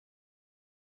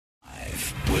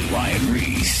Ryan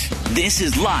Ries. This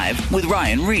is Live with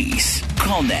Ryan Ries.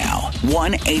 Call now,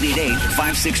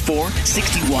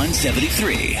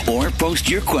 1-888-564-6173. Or post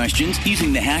your questions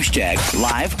using the hashtag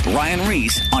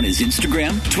 #LiveRyanReese on his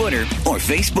Instagram, Twitter, or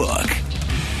Facebook.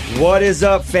 What is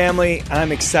up, family?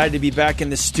 I'm excited to be back in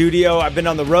the studio. I've been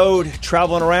on the road,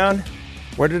 traveling around.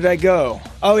 Where did I go?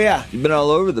 Oh, yeah. You've been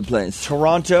all over the place.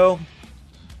 Toronto.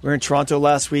 We were in Toronto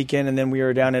last weekend, and then we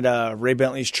were down at Ray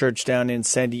Bentley's church down in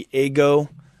San Diego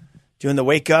doing the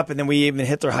wake up, and then we even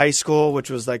hit their high school,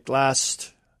 which was like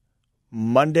last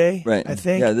Monday, right? I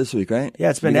think. Yeah, this week, right?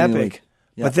 Yeah, it's been epic.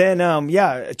 Yeah. But then,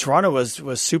 Toronto was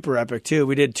super epic too.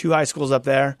 We did 2 high schools up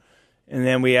there, and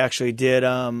then we actually did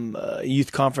a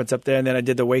youth conference up there, and then I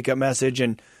did the wake up message.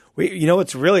 And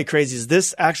what's really crazy is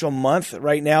this actual month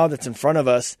right now that's in front of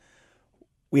us,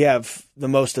 we have the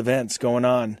most events going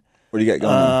on. What do you got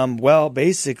going on? Well,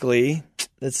 basically,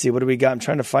 let's see. What do we got? I'm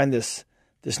trying to find this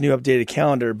new updated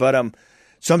calendar. But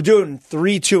so I'm doing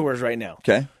 3 tours right now.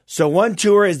 Okay. So one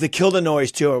tour is the Kill the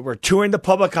Noise tour. We're touring the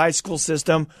public high school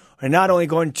system. We're not only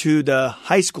going to the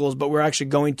high schools, but we're actually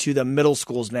going to the middle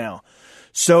schools now.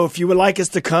 So if you would like us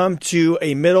to come to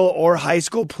a middle or high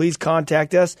school, please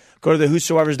contact us. Go to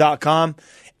thewhosoevers.com,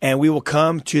 and we will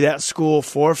come to that school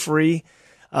for free.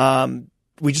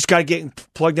 We just got to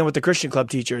get plugged in with the Christian Club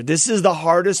teacher. This is the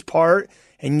hardest part,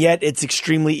 and yet it's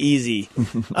extremely easy.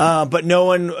 But no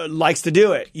one likes to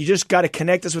do it. You just got to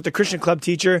connect us with the Christian Club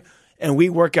teacher, and we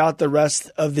work out the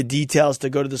rest of the details to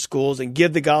go to the schools and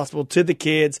give the gospel to the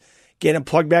kids, get them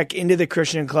plugged back into the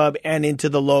Christian Club and into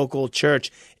the local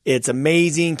church. It's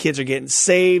amazing. Kids are getting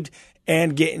saved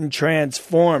and getting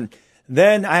transformed.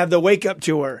 Then I have the Wake Up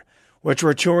Tour, which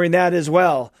we're touring that as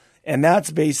well. And that's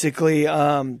basically,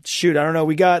 I don't know.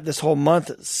 We got this whole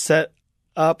month set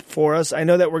up for us. I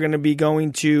know that we're going to be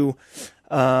going to,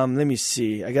 let me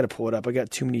see. I got to pull it up. I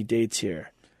got too many dates here.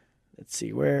 Let's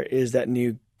see. Where is that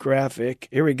new graphic?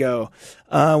 Here we go.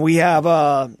 We have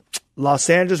Los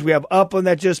Angeles. We have Upland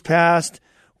that just passed.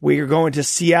 We are going to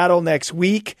Seattle next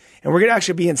week. And we're going to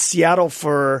actually be in Seattle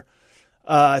for,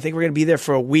 I think we're going to be there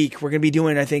for a week. We're going to be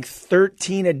doing, I think,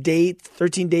 13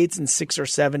 dates in 6 or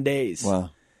 7 days.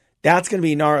 Wow. That's going to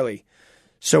be gnarly.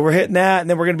 So we're hitting that, and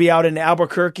then we're going to be out in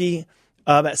Albuquerque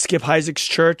at Skip Isaac's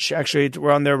church. Actually, we're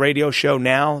on their radio show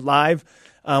now, live.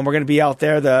 We're going to be out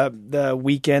there the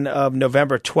weekend of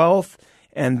November 12th,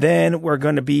 and then we're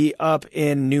going to be up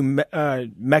in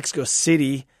Mexico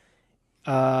City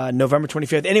November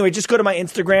 25th. Anyway, just go to my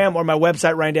Instagram or my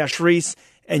website, Ryan-Reese,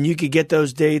 and you could get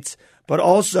those dates. But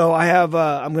also, I have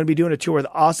I'm going to be doing a tour with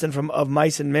Austin from Of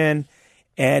Mice and Men.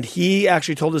 And he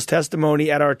actually told his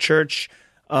testimony at our church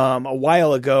a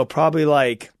while ago, probably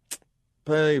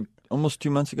almost 2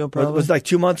 months ago, probably. It was like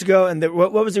 2 months ago. And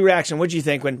what was the reaction? What did you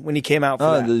think when he came out for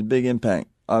that? There's a big impact.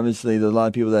 Obviously, there's a lot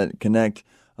of people that connect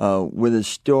with his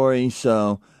story.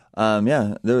 So,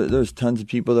 there's tons of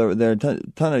people there,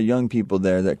 ton of young people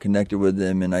there that connected with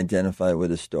him and identified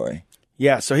with his story.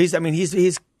 Yeah, so he's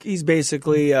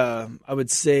basically, I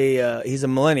would say, he's a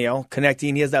millennial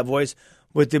connecting. He has that voice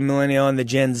with the millennial and the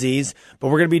Gen Zs. But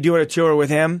we're going to be doing a tour with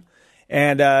him.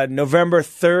 And November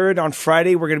 3rd on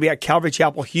Friday, we're going to be at Calvary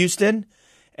Chapel, Houston.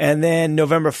 And then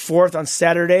November 4th on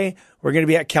Saturday, we're going to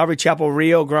be at Calvary Chapel,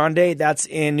 Rio Grande. That's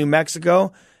in New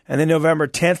Mexico. And then November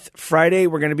 10th, Friday,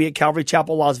 we're going to be at Calvary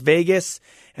Chapel, Las Vegas.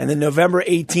 And then November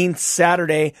 18th,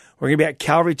 Saturday, we're going to be at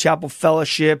Calvary Chapel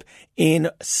Fellowship in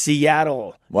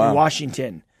Seattle, in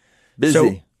Washington. Busy.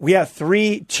 So we have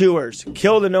 3 tours: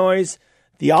 Kill the Noise,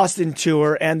 the Austin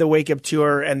tour, and the Wake Up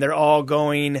tour, and they're all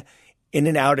going in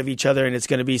and out of each other, and it's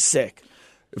going to be sick.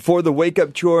 For the Wake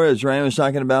Up tour, as Ryan was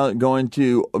talking about, going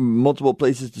to multiple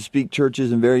places to speak,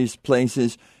 churches in various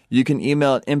places, you can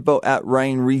email at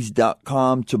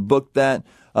info@ryanreese.com to book that.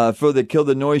 For the Kill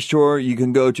the Noise tour, you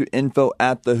can go to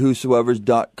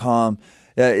info@thewhosoevers.com.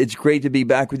 It's great to be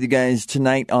back with you guys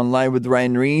tonight on Live with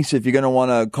Ryan Ries. If you're going to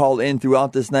want to call in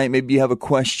throughout this night, maybe you have a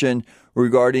question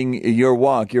regarding your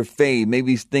walk, your faith,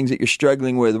 maybe things that you're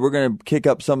struggling with. We're going to kick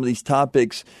up some of these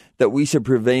topics that we see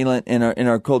prevalent in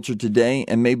our culture today,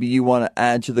 and maybe you want to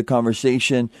add to the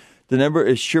conversation. The number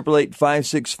is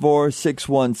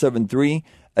 888-564-6173.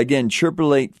 Again,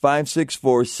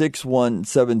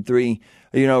 888-564-6173.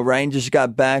 Ryan just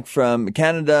got back from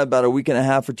Canada about a week and a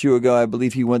half or 2 ago. I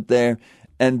believe he went there.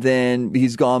 And then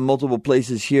he's gone multiple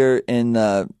places here in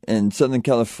Southern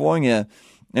California.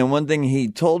 And one thing he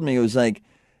told me was like,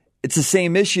 it's the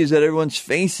same issues that everyone's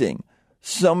facing.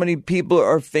 So many people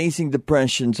are facing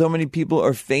depression. So many people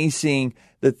are facing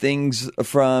the things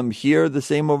from here, the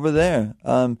same over there.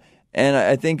 And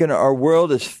I think our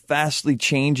world is fastly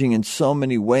changing in so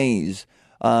many ways.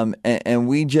 And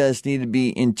we just need to be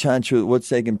in touch with what's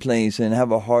taking place and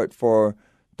have a heart for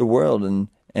the world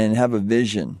and have a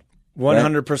vision.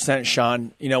 100%,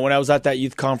 Sean. You know, when I was at that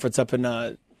youth conference up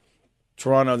in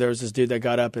Toronto, there was this dude that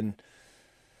got up and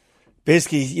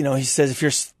basically, you know, he says, if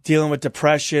you're dealing with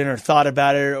depression or thought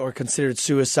about it or considered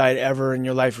suicide ever in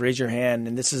your life, raise your hand.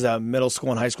 And this is middle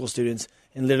school and high school students,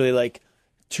 and literally like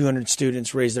 200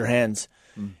 students raise their hands.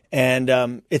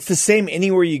 And it's the same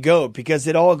anywhere you go, because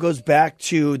it all goes back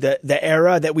to the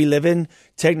era that we live in.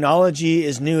 Technology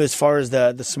is new as far as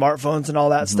the smartphones and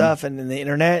all that stuff, and the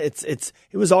internet. It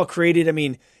was all created. I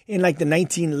mean, in like the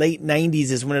late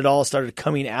 90s is when it all started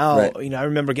coming out. Right. You know, I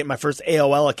remember getting my first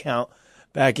AOL account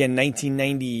back in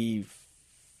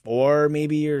 1994,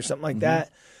 maybe, or something like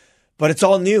that. But it's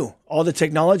all new, all the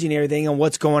technology and everything. And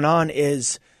what's going on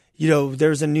is, you know,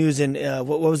 there's a news in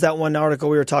what was that one article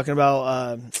we were talking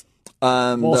about?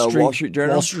 Wall Street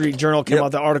Journal. Wall Street Journal came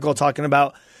out the article talking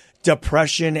about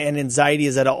depression and anxiety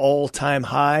is at an all-time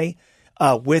high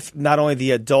with not only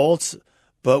the adults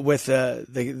but with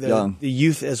the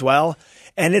youth as well.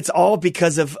 And it's all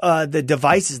because of the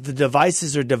devices. The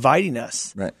devices are dividing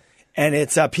us. Right. And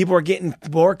it's people are getting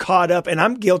more caught up, and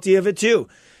I'm guilty of it too.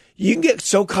 You can get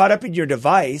so caught up in your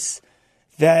device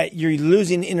that you're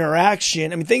losing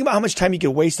interaction. I mean, think about how much time you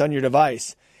could waste on your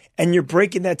device. And you're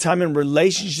breaking that time in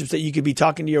relationships that you could be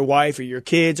talking to your wife or your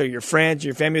kids or your friends or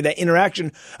your family, that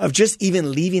interaction of just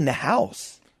even leaving the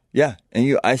house. Yeah. And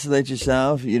you isolate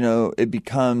yourself, you know, it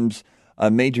becomes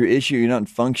a major issue. You're not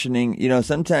functioning. You know,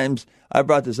 sometimes, I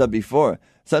brought this up before,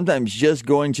 sometimes just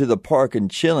going to the park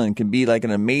and chilling can be like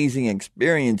an amazing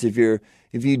experience if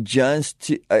you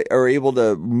just are able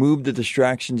to move the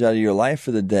distractions out of your life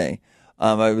for the day.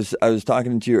 I was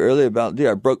talking to you earlier about,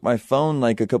 I broke my phone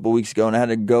like a couple of weeks ago, and I had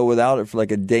to go without it for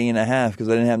like a day and a half because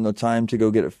I didn't have no time to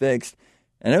go get it fixed.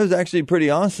 And it was actually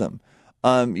pretty awesome.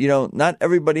 You know, not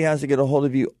everybody has to get a hold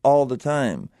of you all the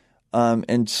time.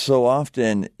 And so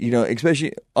often, you know,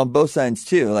 especially on both sides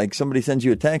too, like somebody sends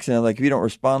you a text and like, if you don't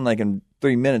respond like in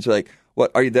 3 minutes, you're like,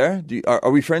 what, are you there? Are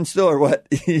we friends still or what?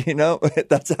 You know,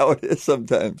 that's how it is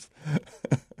sometimes.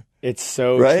 It's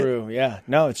so true. Yeah.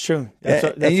 No, it's true.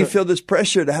 And you feel this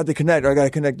pressure to have to connect. I got to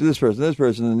connect to this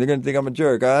person, and they're going to think I'm a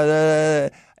jerk.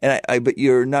 But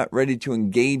you're not ready to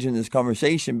engage in this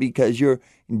conversation because you're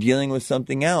dealing with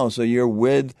something else, or you're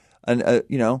with,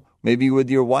 you know, maybe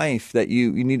with your wife that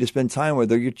you need to spend time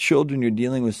with, or your children, you're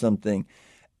dealing with something.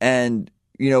 And,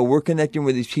 you know, we're connecting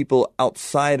with these people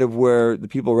outside of where the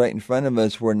people right in front of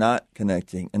us were not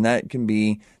connecting. And that can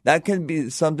be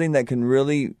something that can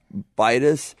really bite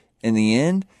us in the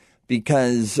end,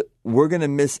 because we're going to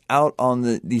miss out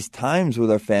on these times with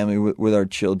our family, with our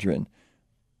children,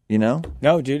 you know?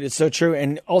 No, dude, it's so true.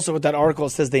 And also with that article,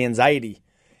 it says the anxiety.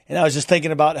 And I was just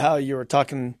thinking about how you were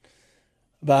talking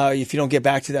about if you don't get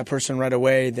back to that person right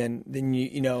away, then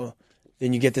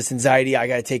you get this anxiety. I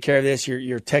got to take care of this.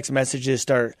 Your text messages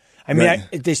start,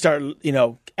 they start, you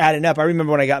know, adding up. I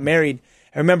remember when I got married,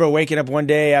 I remember waking up one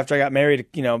day after I got married,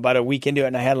 you know, about a week into it,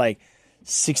 and I had like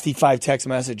 65 text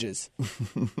messages.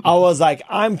 I was like,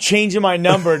 I'm changing my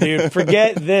number, dude.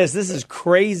 Forget this. This is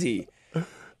crazy. Yeah.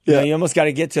 You know, you almost got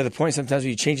to get to the point sometimes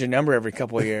where you change your number every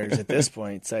couple of years at this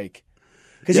point. It's like,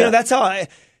 because, you know, that's how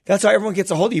everyone gets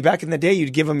a hold of you. Back in the day,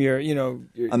 you'd give them your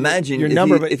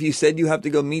number. If you said you have to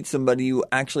go meet somebody, you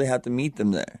actually have to meet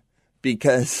them there.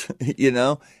 Because, you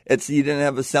know, you didn't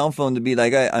have a cell phone to be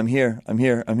like, hey, I'm here.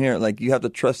 Like, you have to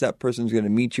trust that person's going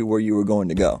to meet you where you were going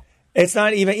to go. It's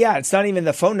not even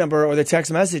the phone number or the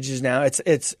text messages now.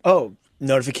 It's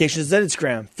notifications on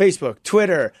Instagram, Facebook,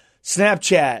 Twitter,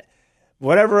 Snapchat,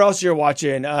 whatever else you're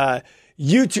watching.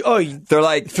 YouTube. Oh, they're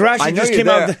like, Thrasher just came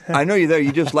out. I know you're there.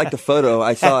 You just liked the photo.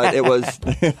 I saw it. It was.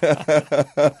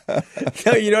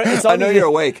 No, you know, it's all I know you're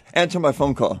awake. Answer my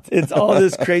phone call. It's all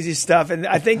this crazy stuff, and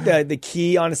I think the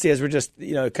key, honestly, as we're just,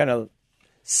 you know, kind of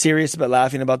serious but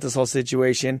laughing about this whole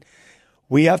situation,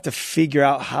 we have to figure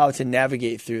out how to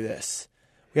navigate through this.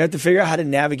 We have to figure out how to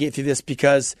navigate through this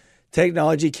because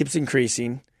technology keeps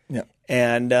increasing. Yeah.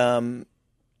 And,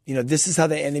 you know, this is how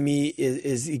the enemy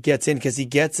he gets in, because he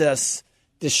gets us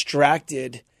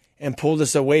distracted and pulled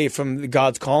us away from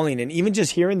God's calling. And even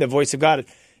just hearing the voice of God. You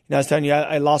know, I was telling you,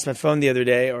 I lost my phone the other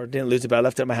day, or didn't lose it, but I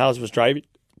left it at my house, was driving,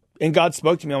 and God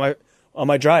spoke to me on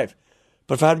my drive.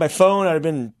 But if I had my phone, I'd have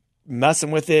been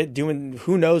messing with it, doing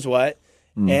who knows what.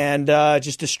 And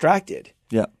just distracted.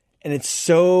 Yeah. And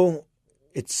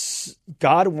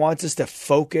God wants us to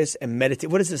focus and meditate.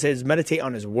 What does it say? It's meditate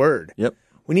on his word. Yep.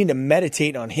 We need to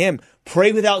meditate on him.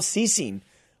 Pray without ceasing.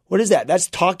 What is that? That's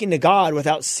talking to God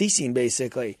without ceasing,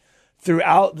 basically.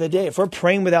 throughout the day. If we're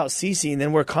praying without ceasing,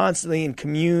 then we're constantly in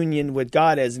communion with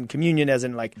God, as in communion, as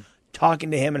in like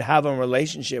talking to Him and having a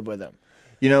relationship with Him.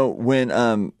 You know, when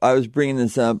I was bringing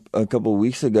this up a couple of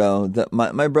weeks ago, that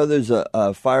my brother's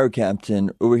a fire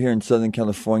captain over here in Southern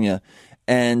California.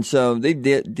 And so they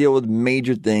deal with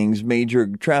major things, major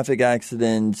traffic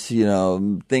accidents, you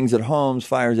know, things at homes,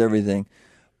 fires, everything.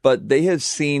 But they have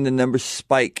seen the numbers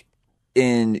spike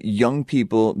in young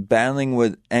people battling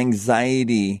with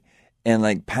anxiety and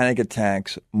like panic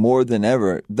attacks more than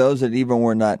ever. Those that even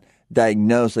were not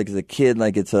diagnosed like as a kid,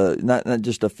 like it's not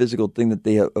just a physical thing that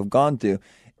they have gone through.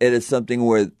 It is something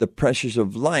where the pressures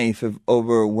of life have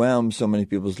overwhelmed so many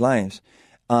people's lives.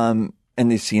 And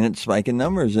they've seen it spike in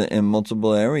numbers in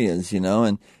multiple areas, you know,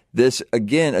 and this,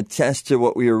 again, attests to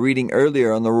what we were reading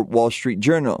earlier on the Wall Street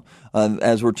Journal,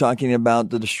 as we're talking about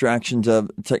the distractions of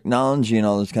technology and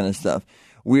all this kind of stuff.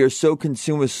 We are so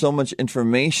consumed with so much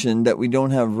information that we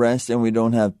don't have rest and we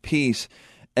don't have peace.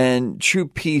 And true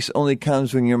peace only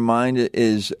comes when your mind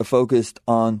is focused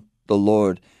on the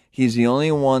Lord. He's the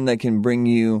only one that can bring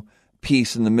you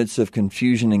peace in the midst of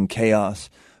confusion and chaos.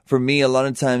 For me, a lot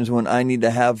of times when I need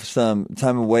to have some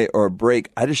time away or a break,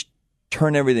 I just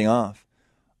turn everything off.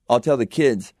 I'll tell the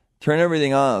kids, turn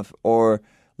everything off, or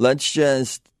let's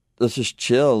just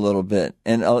chill a little bit.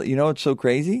 And you know what's so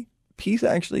crazy? Peace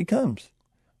actually comes.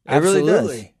 Absolutely. It really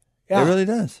does. Yeah. It really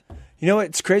does. You know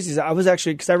what's crazy is I was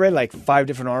actually, because I read like 5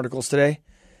 different articles today,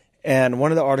 and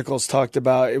one of the articles talked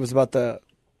about, it was about the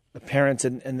parents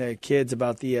and the kids,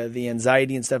 about the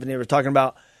anxiety and stuff, and they were talking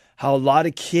about how a lot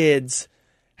of kids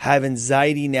have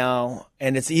anxiety now,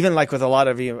 and it's even like with a lot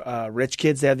of rich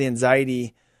kids, they have the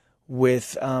anxiety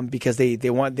with because they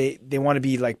want to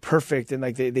be like perfect, and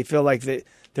like they feel like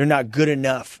they're not good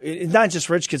enough. It's not just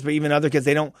rich kids, but even other kids,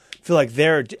 they don't feel like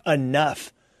they're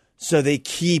enough, so they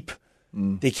keep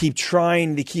trying, they keep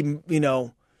trying to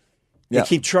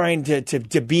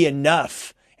be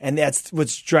enough. And that's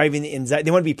what's driving the anxiety. They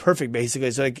want to be perfect,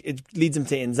 basically. So like, it leads them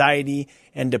to anxiety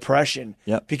and depression.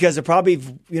 Yep. Because they're probably,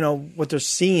 what they're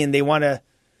seeing, they want to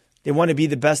be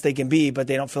the best they can be, but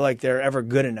they don't feel like they're ever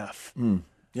good enough.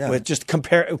 Yeah. With just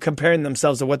comparing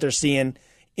themselves to what they're seeing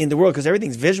in the world, because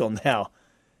everything's visual now.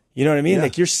 You know what I mean? Yeah.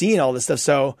 Like, you're seeing all this stuff,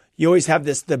 so you always have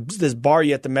this bar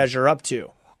you have to measure up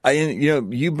to.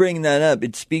 You bring that up,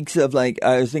 it speaks of, like,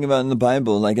 I was thinking about in the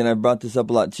Bible, like, and I brought this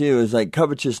up a lot too, is like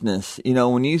covetousness. You know,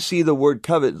 when you see the word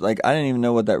covet, like, I didn't even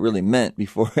know what that really meant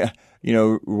before,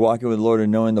 walking with the Lord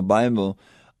and knowing the Bible.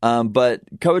 But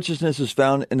covetousness is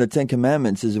found in the 10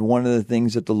 Commandments, is one of the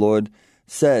things that the Lord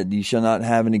said. You shall not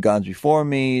have any gods before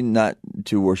me, not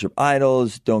to worship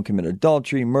idols, don't commit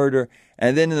adultery, murder.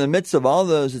 And then in the midst of all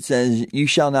those, it says, you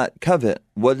shall not covet.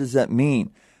 What does that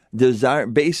mean? Desire,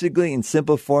 basically, in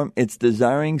simple form, it's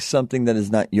desiring something that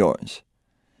is not yours.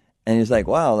 And it's like,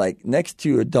 wow, like next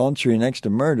to adultery, next to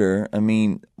murder, I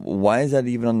mean, why is that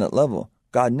even on that level?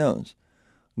 God knows.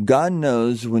 God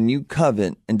knows when you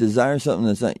covet and desire something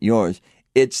that's not yours.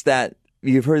 It's that,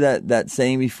 you've heard that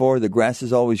saying before, the grass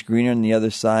is always greener on the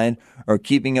other side, or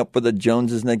keeping up with the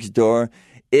Joneses next door.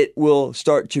 It will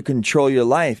start to control your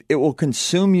life. It will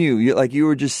consume you. Like you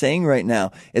were just saying right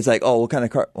now. It's like, oh, what kind of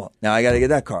car? Well, now I got to get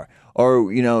that car.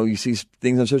 Or, you see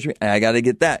things on social media, I got to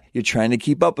get that. You're trying to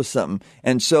keep up with something.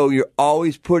 And so you're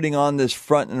always putting on this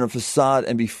front and a facade.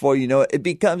 And before you know it, it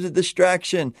becomes a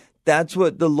distraction. That's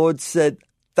what the Lord said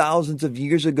thousands of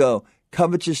years ago.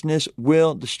 Covetousness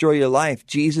will destroy your life.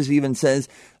 Jesus even says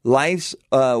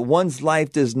one's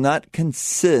life does not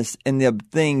consist in the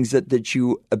things that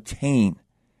you obtain.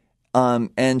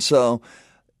 And so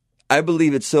I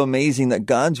believe it's so amazing that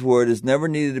God's word has never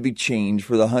needed to be changed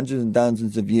for the hundreds and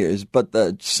thousands of years. But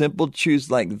the simple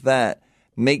truths like that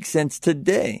make sense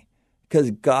today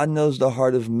because God knows the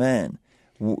heart of man.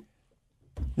 No,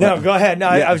 go ahead.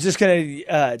 No, yeah. I was just going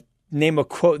to name a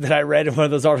quote that I read in one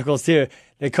of those articles too.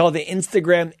 They call the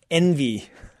Instagram envy.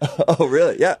 Oh,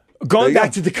 really? Yeah. Going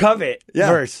back to the covet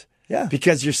verse. Yeah.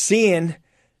 Because you're seeing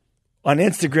on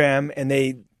Instagram, and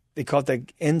they call it the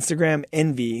Instagram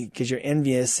envy because you're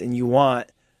envious and you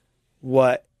want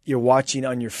what you're watching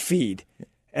on your feed.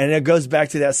 And it goes back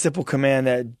to that simple command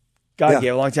that God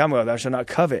gave a long time ago, thou shalt not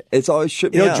covet. It's always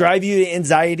tripped me out. It'll drive you to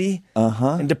anxiety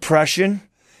and depression.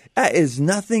 There's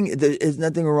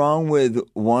nothing wrong with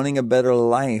wanting a better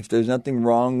life. There's nothing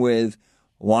wrong with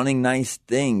wanting nice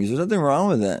things. There's nothing wrong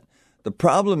with that. The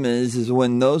problem is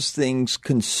when those things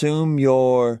consume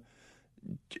you're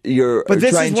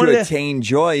trying to attain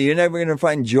joy. You're never going to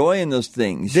find joy in those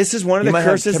things. This is one of the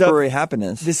curses of temporary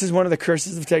happiness. This is one of the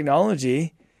curses of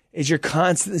technology. Is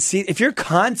if you're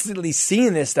constantly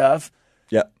seeing this stuff,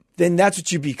 then that's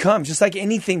what you become. Just like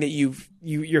anything that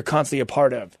you're constantly a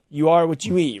part of. You are what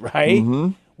you eat, right? Mm-hmm.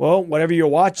 Well, whatever you're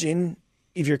watching,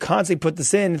 if you're constantly put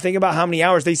this in, think about how many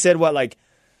hours. They said,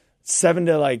 7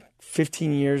 to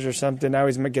 15 years or something. I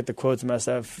always get the quotes messed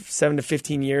up. 7 to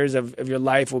 15 years of your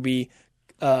life will be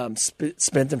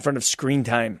spent in front of screen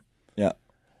time. Yeah.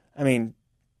 I mean,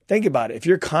 think about it. If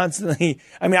you're constantly,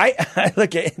 I I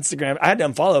look at Instagram. I had to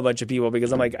unfollow a bunch of people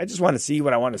because I'm like, I just want to see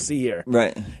what I want to see here.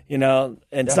 Right. And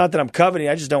it's not that I'm coveting.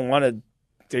 I just don't want to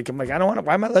think. I'm like, I don't want to.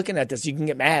 Why am I looking at this? You can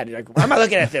get mad. You're like, why am I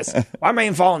looking at this? Why am I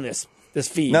even following this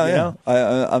feed? No, you know?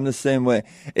 I'm the same way.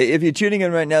 If you're tuning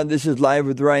in right now, this is Live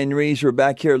with Ryan Reese. We're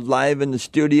back here live in the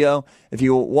studio. If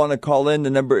you want to call in, the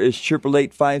number is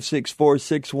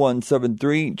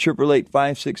 888-564-6173,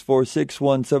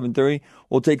 888-564-6173.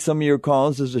 We'll take some of your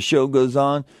calls as the show goes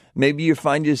on. Maybe you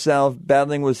find yourself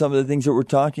battling with some of the things that we're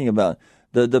talking about,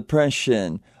 the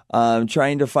depression,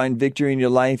 trying to find victory in your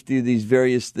life through these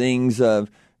various things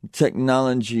of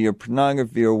technology or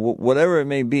pornography or whatever it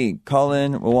may be. Call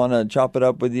in. We want to chop it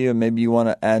up with you, and maybe you want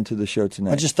to add to the show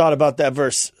tonight. I just thought about that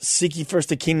verse. Seek ye first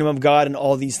the kingdom of God, and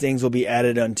all these things will be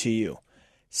added unto you.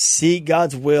 Seek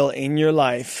God's will in your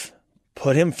life.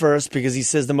 Put him first, because he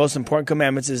says the most important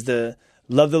commandments is to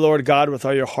love the Lord God with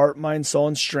all your heart, mind, soul,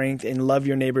 and strength, and love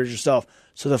your neighbor as yourself.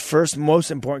 So the first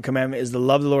most important commandment is to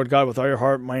love the Lord God with all your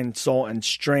heart, mind, soul, and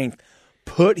strength.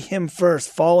 Put him first.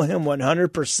 Follow him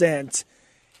 100%.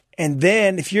 And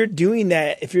then if you're doing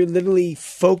that, if you're literally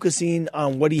focusing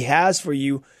on what he has for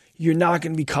you, you're not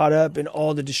going to be caught up in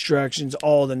all the distractions,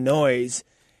 all the noise.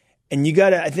 And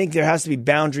I think there has to be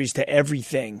boundaries to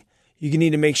everything. You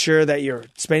need to make sure that you're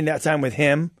spending that time with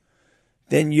him.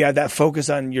 Then you have that focus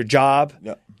on your job,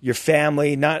 your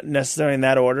family, not necessarily in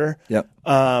that order. Yep.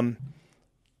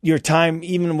 Your time,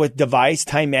 even with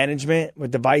time management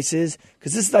with devices.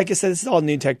 Because this, like I said, this is all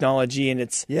new technology, and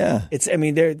we're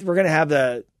going to have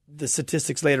the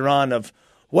statistics later on of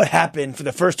what happened for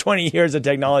the first 20 years of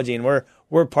technology, and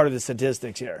we're part of the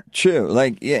statistics here. True.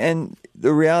 And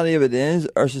the reality of it is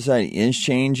our society is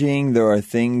changing. There are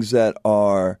things that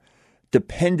are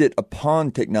dependent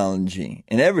upon technology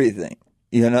and everything,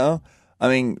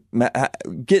 getting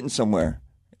somewhere.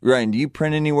 Ryan, do you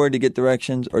print anywhere to get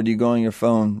directions, or do you go on your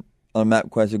phone on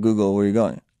MapQuest or Google where you're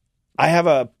going? I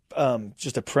have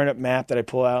just a print-up map that I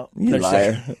pull out. You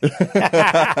liar.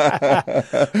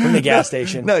 From the gas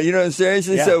station. No,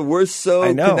 seriously. Yeah. So we're so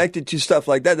connected to stuff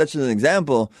like that. That's just an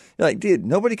example. You're like, dude,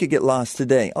 nobody could get lost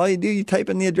today. All you do, you type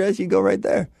in the address, you go right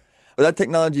there. But that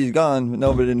technology is gone.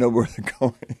 Nobody knows where they're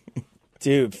going.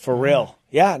 Dude, for real.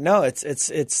 Yeah, no, it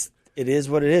is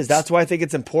what it is. That's why I think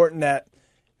it's important that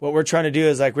what we're trying to do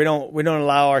is we don't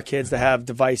allow our kids to have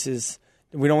devices.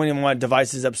 We don't even want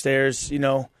devices upstairs,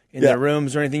 in their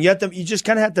rooms or anything. You just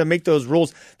kind of have to make those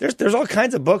rules. There's all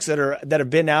kinds of books that have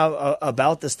been out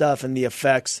about the stuff and the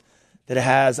effects that it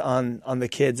has on the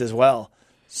kids as well.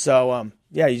 So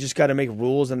you just got to make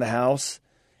rules in the house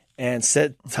and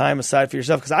set time aside for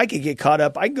yourself. Because I could get caught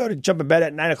up. I can go to jump in bed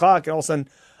at 9 o'clock, and all of a sudden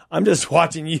I'm just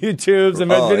watching YouTubes and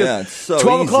videos. Yeah, it's so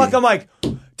 12 easy. o'clock, I'm like,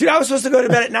 dude, I was supposed to go to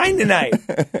bed at 9 tonight.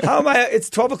 How am I? It's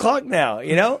 12 o'clock now.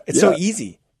 It's so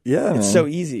easy. Yeah, it's so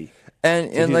easy.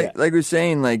 And like we're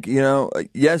saying,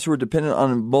 yes, we're dependent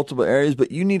on multiple areas,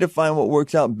 but you need to find what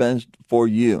works out best for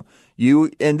you.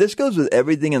 And this goes with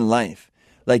everything in life.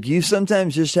 You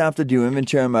sometimes just have to do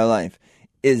inventory in my life.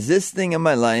 Is this thing in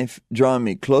my life drawing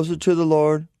me closer to the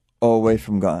Lord or away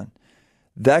from God?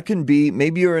 That can be,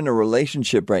 maybe you're in a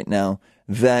relationship right now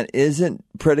that isn't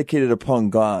predicated upon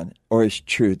God or his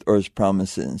truth or his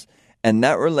promises. And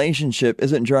that relationship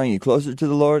isn't drawing you closer to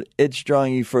the Lord, it's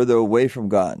drawing you further away from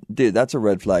God. Dude, that's a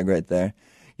red flag right there.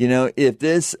 If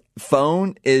this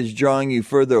phone is drawing you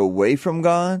further away from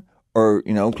God or,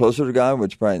 closer to God,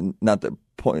 which probably not the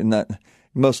point, not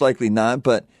most likely not,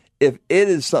 but if it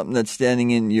is something that's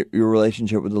standing in your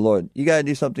relationship with the Lord, you got to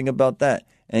do something about that.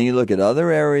 And you look at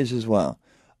other areas as well.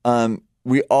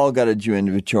 We all got to do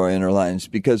inventory in our lives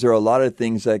because there are a lot of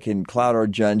things that can cloud our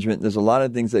judgment. There's a lot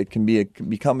of things that can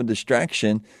become a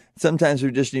distraction. Sometimes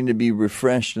we just need to be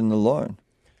refreshed in the Lord.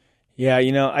 Yeah,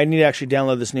 I need to actually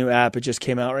download this new app. It just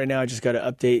came out right now. I just got to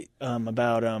update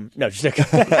about no, just here.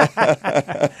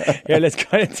 Let's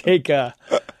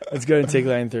go and take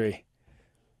line 3.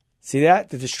 See that?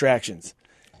 The distractions.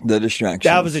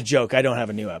 That was a joke. I don't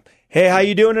have a new app. Hey, how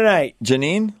you doing tonight,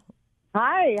 Janine?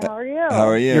 Hi, how are you? How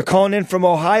are you? You're calling in from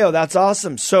Ohio. That's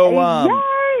awesome. So,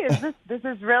 yay! This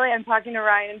is really. I'm talking to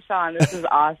Ryan and Sean. This is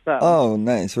awesome. Oh,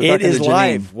 nice. It is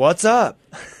live. What's up?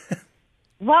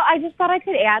 Well, I just thought I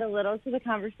could add a little to the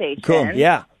conversation. Cool.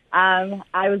 Yeah.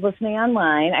 I was listening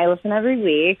online. I listen every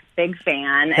week. Big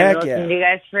fan. Heck I've been listening to you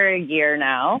guys for a year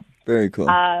now. Very cool.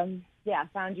 Yeah, I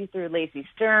found you through Lacey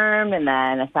Sturm, and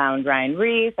then I found Ryan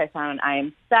Reese. I found I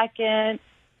Am Second.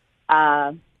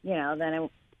 Then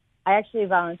I actually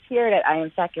volunteered at I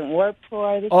Am Second Warped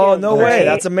Tour this year. Oh, no way. Great.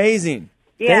 That's amazing.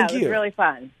 Yeah, Thank it you. was really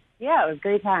fun. Yeah, it was a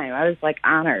great time. I was,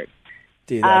 honored.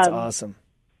 Dude, that's awesome.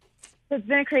 So it's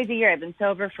been a crazy year. I've been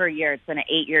sober for a year. It's been an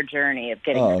 8-year journey of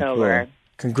getting Oh, sober. cool.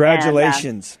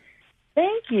 Congratulations.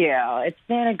 Thank you. It's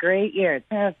been a great year. It's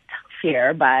been a tough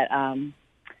year, but I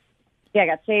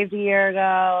got saved a year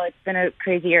ago. It's been a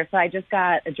crazy year. So I just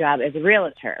got a job as a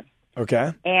realtor.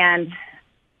 Okay. And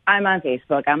I'm on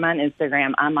Facebook. I'm on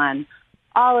Instagram. I'm on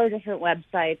all our different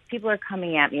websites. People are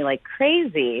coming at me like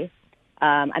crazy.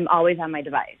 I'm always on my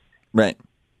device. Right.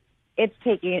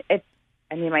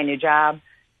 My new job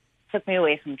took me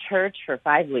away from church for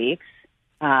 5 weeks.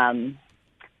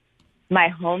 My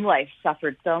home life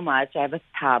suffered so much. I have a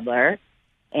toddler,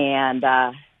 and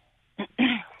it's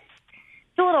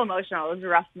a little emotional. It was a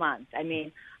rough month. I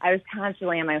mean, I was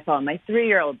constantly on my phone. My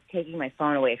 3-year-old taking my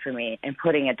phone away from me and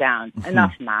putting it down.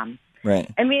 Enough, Mom. Right.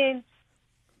 I mean,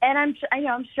 and I'm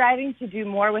striving to do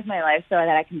more with my life so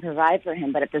that I can provide for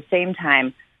him. But at the same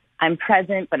time, I'm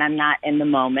present, but I'm not in the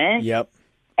moment. Yep.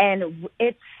 And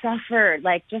it suffered,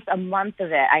 just a month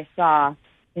of it. I saw,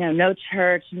 no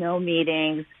church, no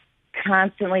meetings,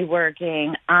 constantly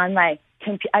working on my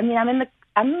computer. I mean, I'm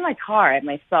in my car, at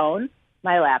my phone,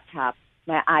 my laptop,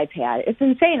 my iPad. It's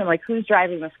insane. I'm like, who's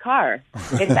driving this car?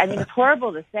 It's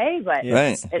horrible to say, but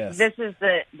Yes. this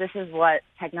is what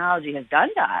technology has done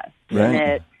to us. Right.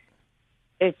 And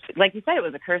it's like you said, it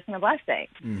was a curse and a blessing.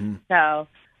 Mm-hmm. So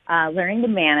learning to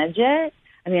manage it.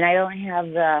 I mean, I don't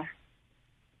have the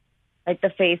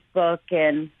Facebook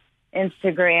and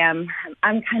Instagram.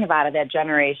 I'm kind of out of that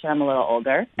generation. I'm a little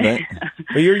older. Right.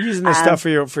 But you're using this stuff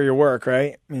for your work,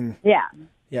 right? I mean,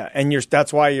 Yeah. And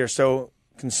that's why you're so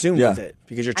consumed with it,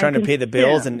 because you're trying to pay the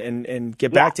bills and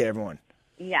get back to everyone.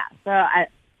 Yeah. So,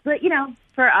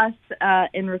 for us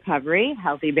in recovery,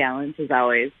 healthy balance is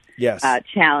always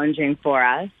challenging for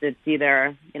us. It's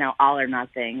either, all or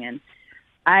nothing. And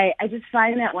I just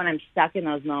find that when I'm stuck in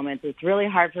those moments, it's really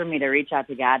hard for me to reach out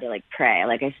to God to pray.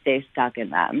 I stay stuck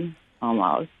in them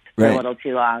almost for a little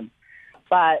too long.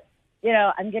 But,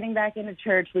 I'm getting back into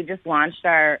church. We just launched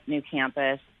our new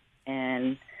campus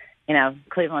in,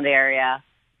 Cleveland area.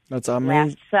 That's amazing.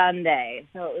 Last Sunday.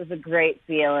 So it was a great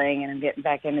feeling, and I'm getting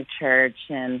back into church.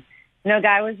 And,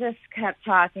 God was just kept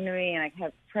talking to me, and I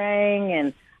kept praying,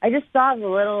 and I just saw the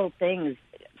little things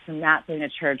from not going to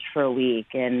church for a week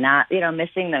and not,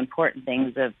 missing the important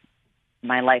things of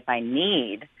my life I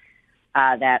need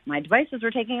that my devices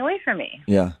were taking away from me.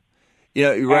 Yeah.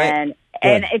 You're right.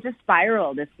 And it just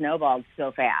spiraled. It snowballed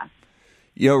so fast.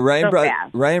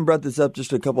 Ryan brought this up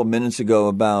just a couple minutes ago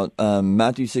about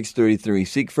Matthew 6:33.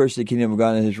 Seek first the kingdom of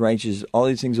God and His righteousness. All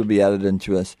these things will be added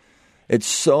unto us. It's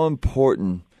so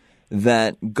important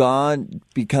that God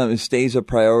stays a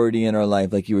priority in our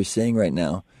life, like you were saying right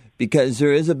now, because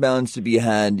there is a balance to be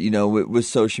had, with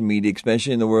social media,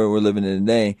 especially in the world we're living in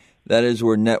today. That is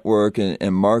where network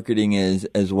and marketing is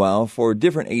as well for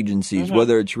different agencies,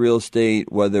 whether it's real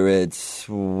estate, whether it's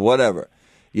whatever.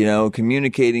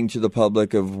 Communicating to the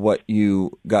public of what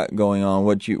you got going on,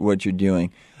 what you're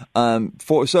doing.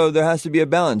 So there has to be a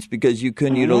balance, because you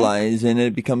can utilize, and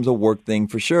it becomes a work thing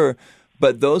for sure.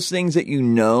 But those things that you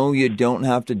don't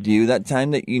have to do, that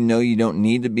time that you don't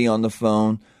need to be on the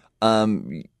phone,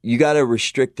 you got to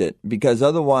restrict it, because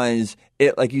otherwise,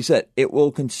 it, like you said, it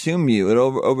will consume you.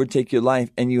 It'll overtake your life,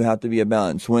 and you have to be a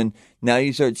balance. When now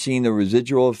you start seeing the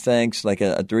residual effects, like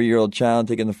a 3-year-old child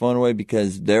taking the phone away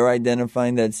because they're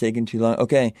identifying that it's taking too long.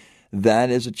 Okay,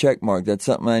 that is a check mark. That's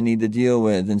something I need to deal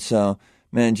with. And so,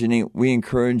 man, Janine, we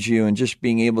encourage you, and just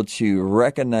being able to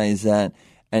recognize that,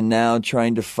 and now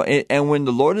trying to fight. And when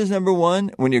the Lord is number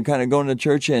one, when you're kind of going to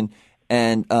church and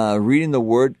reading the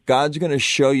Word, God's going to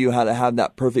show you how to have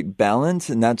that perfect balance,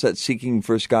 and that's that seeking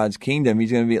first God's kingdom.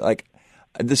 He's going to be like,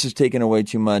 this is taking away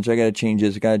too much. I got to change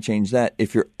this. I got to change that.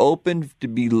 If you're open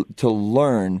to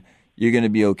learn, you're going to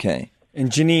be okay. And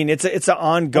Janine, it's an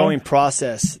ongoing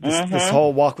process. This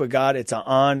whole walk with God, it's an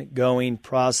ongoing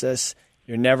process.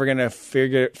 You're never going to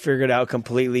figure it out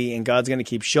completely, and God's going to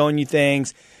keep showing you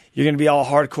things. You're going to be all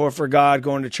hardcore for God,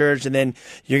 going to church, and then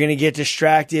you're going to get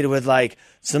distracted with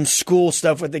some school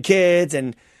stuff with the kids,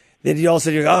 and then you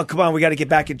also do, oh, come on, we got to get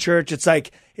back in church.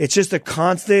 It's just a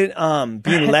constant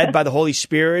being led by the Holy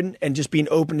Spirit, and just being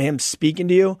open to Him speaking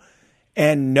to you,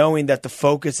 and knowing that the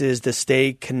focus is to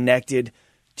stay connected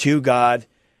to God,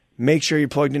 make sure you're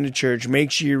plugged into church,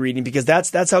 make sure you're reading, because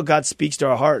that's how God speaks to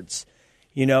our hearts.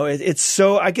 You know, it's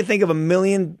so, I could think of a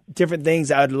million different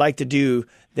things I'd like to do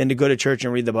than to go to church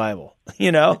and read the Bible.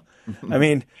 You know, I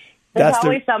mean, there's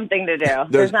always something to do.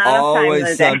 There's not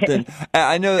always something.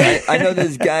 I know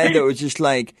this guy that was just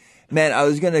like, man, I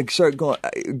was going to start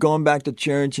going back to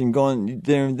church and going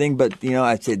doing everything, but, you know,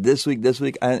 I said this week,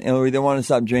 I really want to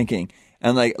stop drinking.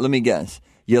 And like, let me guess.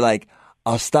 You're like,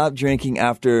 I'll stop drinking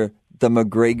after the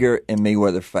McGregor and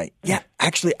Mayweather fight. Yeah,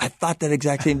 actually, I thought that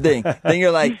exact same thing. Then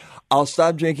you're like, I'll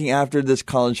stop drinking after this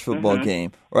college football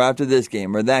game, or after this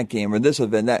game, or that game, or this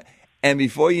event, that. And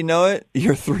before you know it,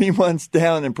 you're 3 months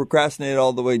down and procrastinated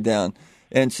all the way down.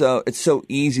 And so it's so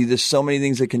easy. There's so many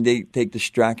things that can take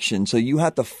distraction. So you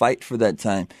have to fight for that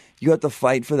time. You have to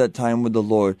fight for that time with the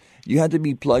Lord. You have to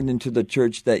be plugged into the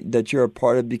church that you're a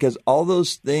part of, because all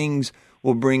those things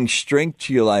will bring strength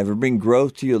to your life, or bring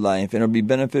growth to your life, and it'll be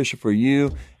beneficial for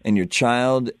you and your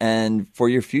child and for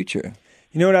your future.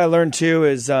 You know what I learned too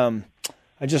is I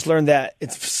just learned that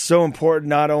it's so important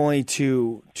not only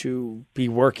to be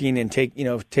working and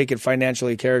taking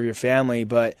financially care of your family,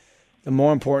 but the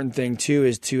more important thing too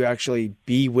is to actually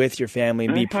be with your family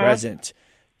and be present.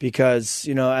 Because,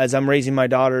 you know, as I'm raising my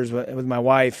daughters with my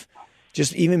wife,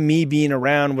 just even me being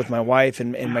around with my wife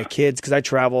and my kids, because I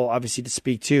travel obviously to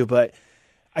speak too, but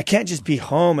I can't just be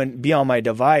home and be on my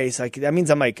device. Like, that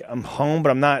means I'm home,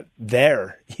 but I'm not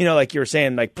there. You know, like you were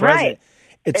saying, like present. Right.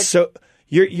 It's so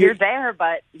you're there,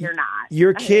 but you're not.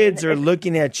 Your kids are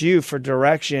looking at you for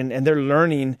direction, and they're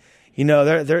learning. You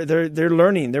know, they're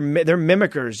learning. They're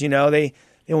mimickers. You know, they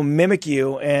will mimic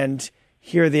you, and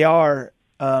here they are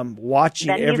watching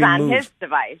then every he's on move. His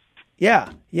device.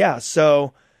 Yeah.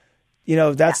 So, you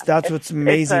know, that's what's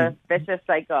amazing. It's a vicious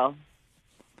cycle.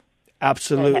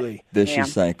 Absolutely.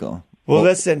 Vicious cycle. Well,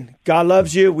 listen, God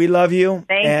loves you. We love you.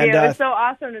 Thank you. It's so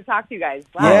awesome to talk to you guys.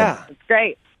 Wow. Yeah. It's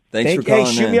great. Thanks for calling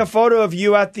shoot me a photo of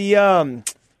you at the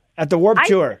Warped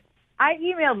Tour. I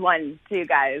emailed one to you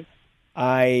guys.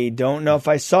 I don't know if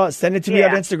I saw it. Send it to me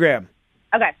on Instagram.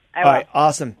 Okay. I will. All right.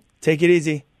 Awesome. Take it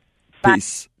easy. Bye.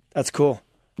 Peace. That's cool.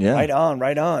 Yeah. Right on.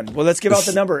 Well, let's give out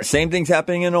the number. Same thing's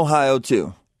happening in Ohio,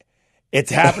 too. It's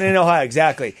happening in Ohio.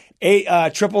 Exactly.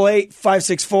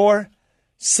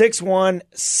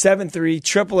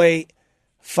 888-564-6173.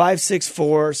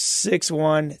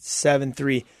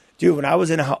 888-564-6173. Dude, when I was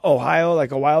in Ohio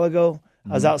like a while ago,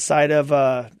 I was outside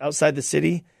the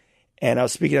city, and I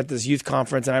was speaking at this youth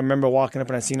conference, and I remember walking up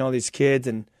and I seen all these kids,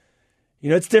 and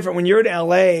you know, it's different when you're in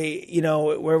LA, you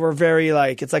know, where we're very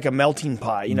like, it's like a melting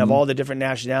pot, you know, of all the different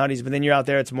nationalities, but then you're out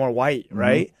there, it's more white,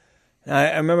 right? And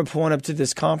I remember pulling up to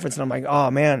this conference, and I'm like,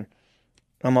 oh man,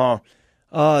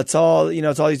 it's all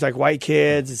these like white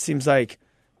kids. It seems like,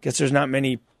 I guess there's not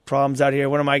many problems out here.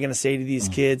 What am I going to say to these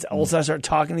kids? All of a sudden I start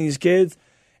talking to these kids.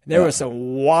 And there was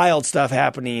some wild stuff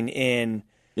happening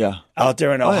out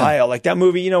there in Ohio. Like that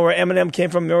movie, you know, where Eminem came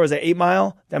from, was it 8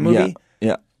 Mile? That movie?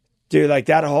 Yeah. Dude, like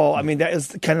that whole, I mean, that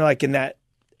is kind of like in that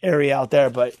area out there,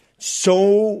 but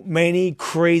so many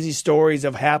crazy stories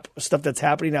of stuff that's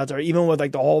happening out there, even with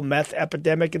like the whole meth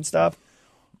epidemic and stuff.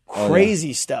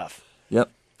 Crazy stuff.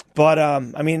 Yep. But,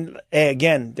 I mean, hey,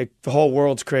 again, the whole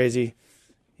world's crazy,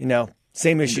 you know.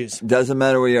 Same issues. Doesn't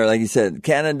matter where you are. Like you said,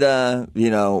 Canada,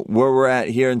 you know, where we're at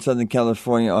here in Southern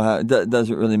California, Ohio, it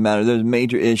doesn't really matter. There's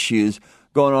major issues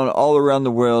going on all around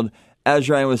the world. As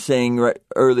Ryan was saying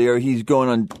earlier, he's going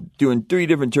on doing 3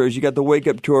 different tours. You got the Wake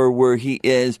Up Tour where he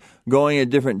is going to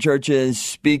different churches,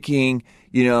 speaking,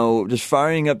 you know, just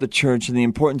firing up the church and the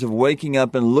importance of waking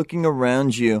up and looking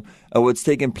around you at what's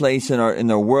taking place in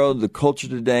our world, the culture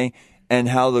today, and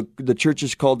how the church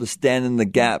is called to stand in the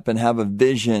gap and have a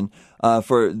vision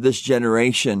for this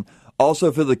generation.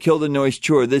 Also for the Kill the Noise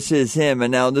Tour, this is him.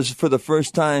 And now this is for the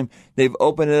first time they've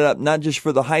opened it up, not just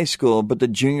for the high school, but the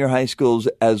junior high schools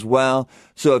as well.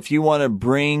 So if you want to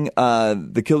bring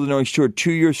the Kill the Noise Tour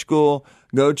to your school,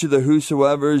 go to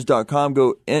thewhosoevers.com,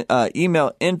 go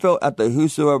email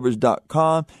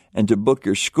info@thewhosoevers.com, and to book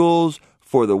your schools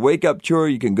for the Wake Up Tour,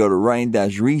 you can go to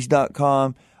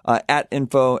ryan-reese.com, at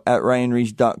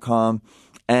info@ryanreese.com,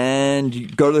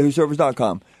 and go to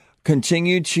thewhosoevers.com.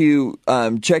 Continue to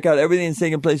check out everything that's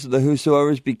taking place with the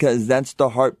Whosoevers, because that's the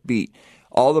heartbeat.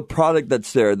 All the product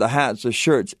that's there, the hats, the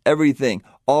shirts, everything,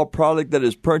 all product that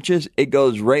is purchased, it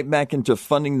goes right back into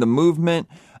funding the movement.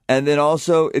 And then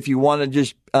also, if you want to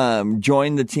just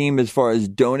join the team as far as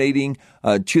donating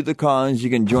to the cause, you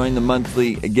can join the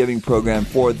monthly giving program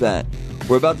for that.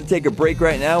 We're about to take a break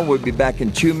right now. We'll be back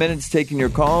in 2 minutes taking your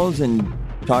calls and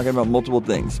talking about multiple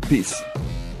things. Peace.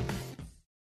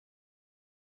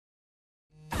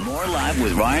 More live Live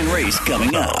with Ryan Reese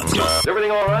coming up. Is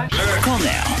everything all right? Call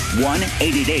now,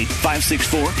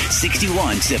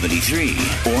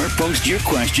 1-888-564-6173. Or post your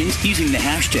questions using the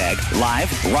hashtag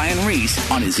Live Ryan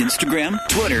Reese on his Instagram,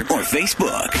 Twitter, or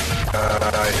Facebook.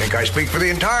 I think I speak for the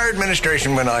entire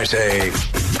administration when I say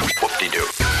whoop-de-doo.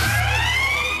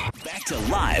 Back to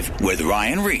Live with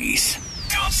Ryan Reese.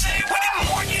 Don't say we didn't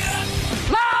warn you.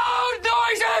 Loud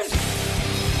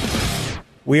noises!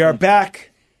 We are back,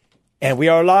 and we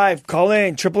are live. Call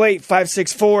in,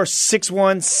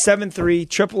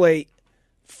 888-564-6173,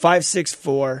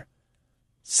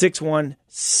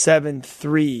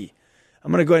 888-564-6173.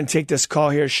 I'm going to go ahead and take this call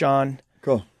here, Sean.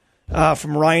 Cool.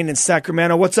 From Ryan in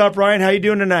Sacramento. What's up, Ryan? How you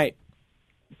doing tonight?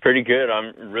 Pretty good.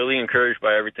 I'm really encouraged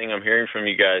by everything I'm hearing from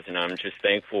you guys, and I'm just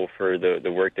thankful for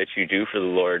the work that you do for the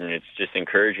Lord, and it's just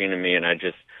encouraging to me, and I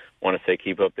just want to say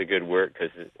keep up the good work,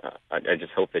 because I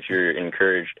just hope that you're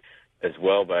encouraged as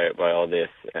well by all this.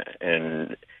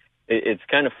 And it's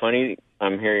kind of funny.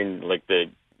 I'm hearing like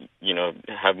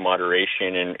have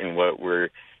moderation in what we're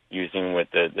using with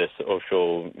the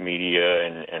social media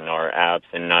and our apps,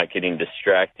 and not getting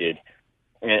distracted.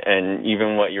 And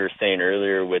even what you were saying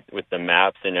earlier with the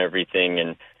maps and everything,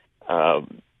 and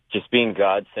just being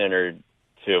God-centered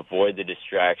to avoid the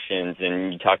distractions.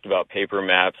 And you talked about paper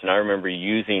maps, and I remember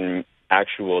using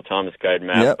actual Thomas Guide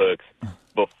map books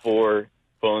before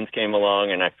phones came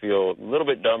along, and I feel a little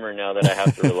bit dumber now that I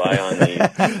have to rely on these.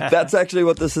 That's actually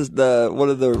what this is. One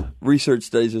of the research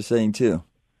studies are saying too.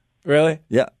 Really?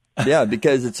 Yeah. Yeah,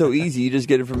 because it's so easy. You just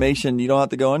get information. You don't have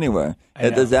to go anywhere.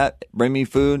 Hit this app, bring me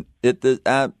food. Hit this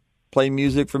app, play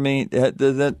music for me. Hit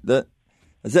this,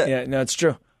 that's it. Yeah, no, it's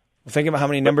true. Well, think about how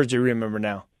many numbers you remember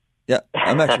now. Yeah,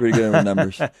 I'm actually pretty good with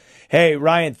numbers. Hey,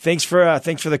 Ryan, thanks for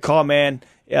the call, man.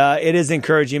 It is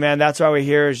encouraging, man. That's why we're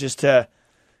here, is just to,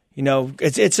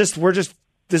 it's just this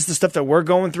is the stuff that we're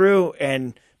going through,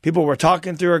 and people we're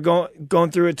talking through are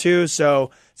going through it too. So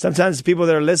sometimes the people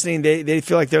that are listening, they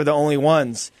feel like they're the only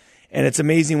ones. And it's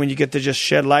amazing when you get to just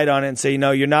shed light on it and say,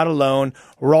 you're not alone.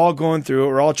 We're all going through it.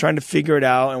 We're all trying to figure it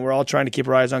out, and we're all trying to keep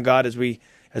our eyes on God as we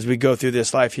go through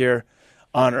this life here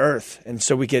on earth. And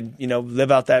so we could, live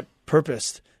out that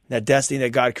purpose, that destiny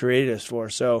that God created us for.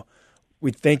 So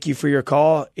we thank you for your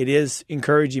call. It is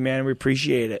encouraging, man. We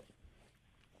appreciate it.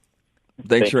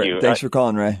 Thanks for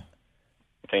calling, Ray.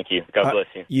 Thank you. God bless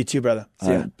you. You too, brother.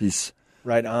 See ya. Peace.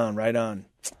 Right on.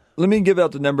 Let me give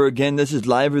out the number again. This is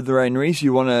Live with Ryan Reese.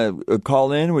 You want to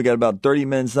call in? We got about 30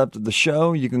 minutes left of the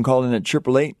show. You can call in at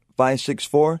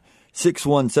 888-564-6173,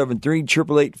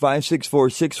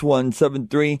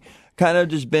 888-564-6173. Kind of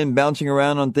just been bouncing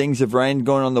around on things of Ryan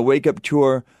going on the Wake Up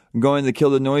Tour, going the Kill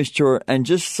the Noise Tour, and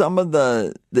just some of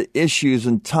the issues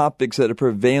and topics that are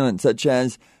prevalent, such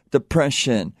as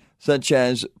depression, such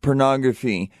as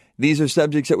pornography. These are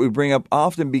subjects that we bring up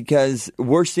often because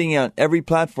we're seeing it on every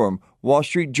platform. Wall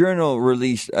Street Journal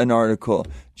released an article.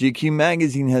 GQ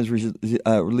Magazine has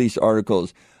released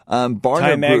articles.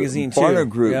 Barna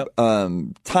Group,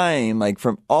 Time, like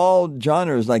from all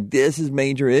genres, like this is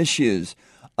major issues.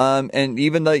 And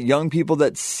even the young people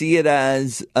that see it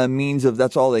as a means of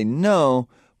that's all they know,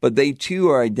 but they too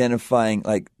are identifying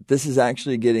like this is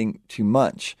actually getting too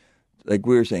much. Like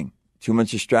we were saying, too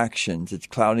much distractions. It's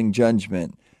clouding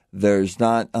judgment. There's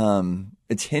not,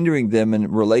 it's hindering them in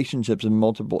relationships in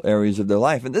multiple areas of their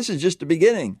life. And this is just the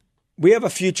beginning. We have a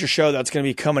future show that's going to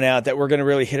be coming out that we're going to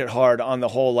really hit it hard on the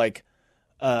whole,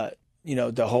 the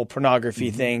whole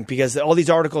pornography thing, because all these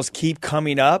articles keep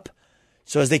coming up.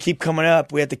 So as they keep coming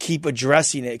up, we have to keep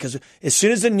addressing it, because as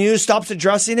soon as the news stops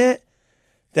addressing it,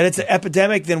 then it's an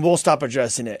epidemic, then we'll stop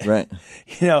addressing it. Right.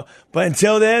 But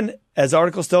until then, as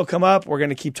articles still come up, we're going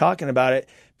to keep talking about it,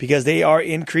 because they are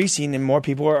increasing and more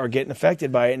people are getting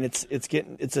affected by it. And it's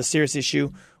a serious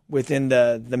issue within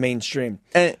the mainstream.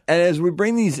 And as we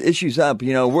bring these issues up,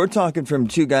 we're talking from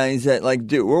two guys that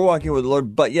we're walking with the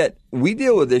Lord, but yet we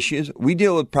deal with issues. We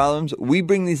deal with problems. We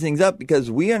bring these things up because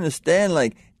we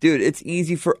understand it's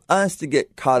easy for us to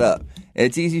get caught up.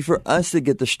 It's easy for us to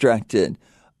get distracted.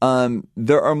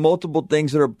 There are multiple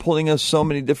things that are pulling us so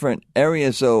many different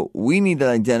areas. So we need to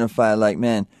identify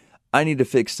I need to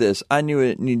fix this. I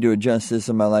need to adjust this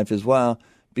in my life as well,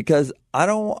 because I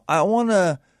want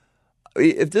to,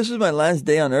 if this is my last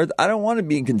day on earth, I don't want to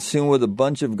be consumed with a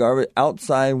bunch of garbage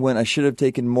outside when I should have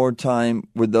taken more time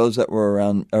with those that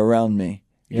were around me.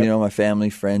 Yep. My family,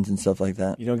 friends, and stuff like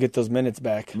that. You don't get those minutes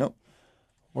back. Nope.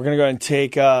 We're going to go ahead and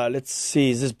take, let's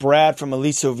see, is this Brad from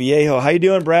Aliso Viejo? How you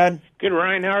doing, Brad? Good,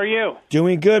 Ryan. How are you?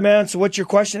 Doing good, man. So what's your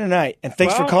question tonight? And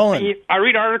thanks for calling. I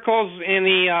read articles in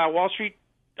the Wall Street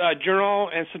Journal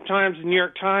and sometimes the New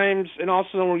York Times and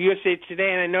also in USA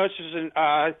Today, and I noticed there's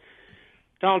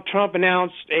Donald Trump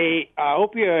announced a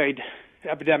opioid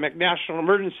epidemic, national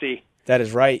emergency. That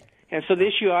is right. And so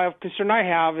the concern I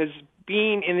have is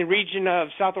being in the region of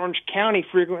South Orange County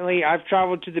frequently. I've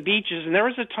traveled to the beaches, and there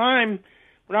was a time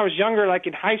when I was younger, like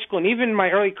in high school and even in my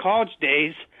early college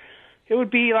days, it would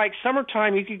be like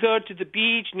summertime. You could go to the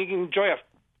beach and you can enjoy a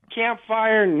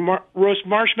campfire and roast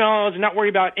marshmallows and not worry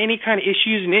about any kind of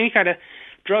issues and any kind of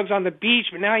drugs on the beach.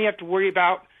 But now you have to worry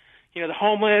about, the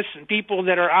homeless and people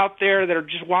that are out there that are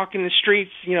just walking the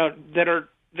streets, that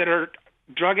are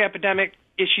drug epidemic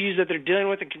issues that they're dealing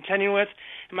with and contending with.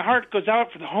 And my heart goes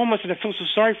out for the homeless, and I feel so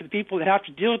sorry for the people that have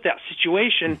to deal with that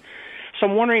situation. So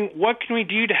I'm wondering, what can we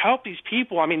do to help these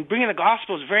people? I mean, bringing the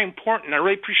gospel is very important. I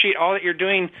really appreciate all that you're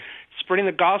doing, spreading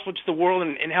the gospel to the world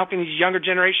and helping these younger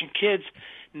generation kids,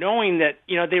 knowing that,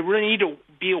 they really need to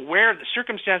be aware of the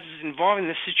circumstances involving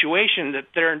this situation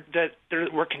that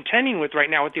we're contending with right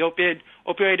now with the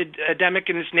opioid epidemic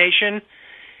in this nation.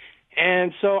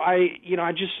 And so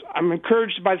I'm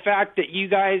encouraged by the fact that you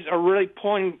guys are really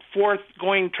pulling forth,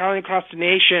 traveling across the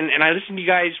nation. And I listen to you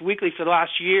guys weekly for the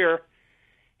last year.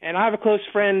 And I have a close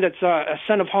friend that's a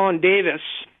son of Holland Davis.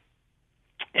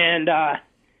 And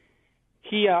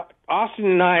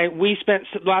Austin and we spent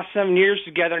the last 7 years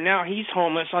together. Now he's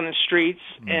homeless on the streets.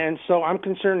 And so I'm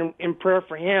concerned in prayer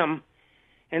for him.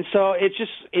 And so it's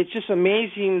just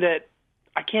amazing that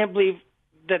I can't believe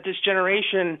that this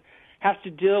generation has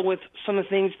to deal with some of the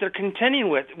things they're contending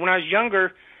with. When I was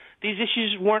younger, these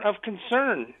issues weren't of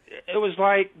concern. It was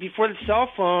like before the cell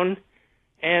phone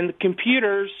and the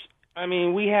computers, I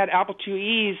mean, we had Apple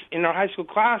IIe's in our high school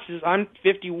classes. I'm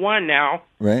 51 now.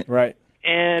 Right.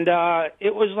 And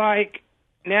it was like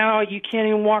now you can't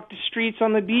even walk the streets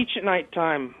on the beach at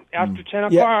nighttime after 10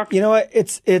 o'clock. You know what?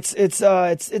 It's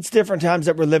different times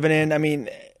that we're living in. I mean,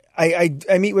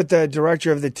 I meet with the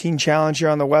director of the Teen Challenge here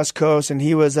on the West Coast, and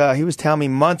he was telling me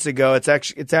months ago. It's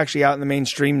actually out in the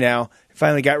mainstream now. It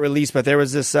finally got released, but there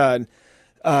was this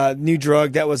new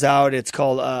drug that was out. It's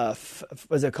called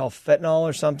was it called fentanyl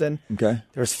or something? Okay.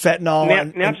 There's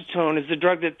fentanyl. Naftalone is the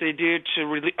drug that they do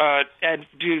to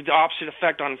do the opposite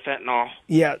effect on fentanyl.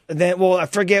 Yeah. Then, I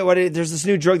forget what it. There's this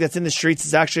new drug that's in the streets.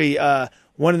 It's actually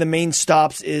one of the main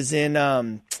stops is in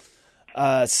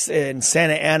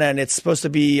Santa Ana, and it's supposed to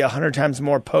be 100 times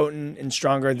more potent and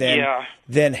stronger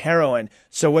than heroin.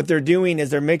 So what they're doing is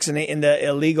they're mixing it in the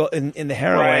illegal in the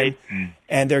heroin,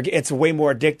 and it's way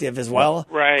more addictive as well.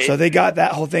 Right. So they got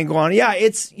that whole thing going on. Yeah,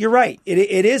 you're right.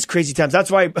 It is crazy times. That's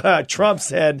why Trump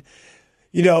said,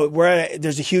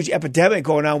 there's a huge epidemic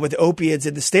going on with opiates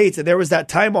in the States, and there was that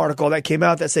Time article that came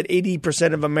out that said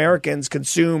 80% of Americans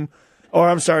consume,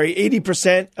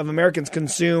 80% of Americans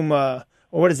consume,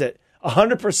 what is it?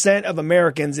 100% of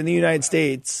Americans in the United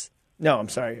States. No, I'm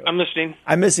sorry. I'm listening.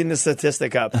 I'm missing the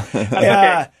statistic up.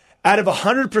 Out of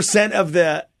 100% of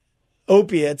the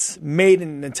opiates made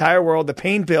in the entire world, the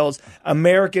pain pills,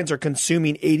 Americans are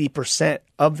consuming 80%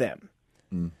 of them.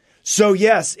 So,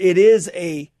 yes, it is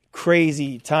a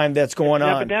crazy time that's going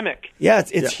on. Epidemic. Yeah,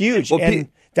 it's huge. Well, and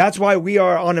that's why we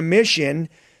are on a mission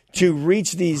to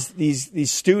reach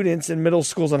these students in middle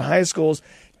schools and high schools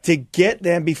to get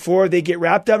them before they get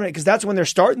wrapped up in it, because that's when they're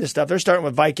starting this stuff. They're starting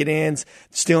with Vicodins,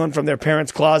 stealing from their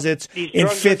parents' closets in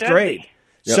 5th grade.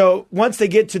 Yep. So once they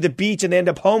get to the beach and they end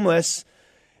up homeless,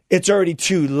 it's already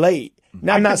too late.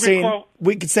 Now, I'm not saying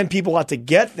we could send people out to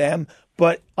get them,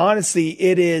 but honestly,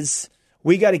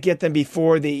 we got to get them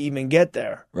before they even get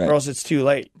there, or else it's too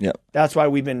late. Yep. That's why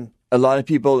we've been... A lot of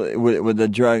people with the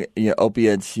drug,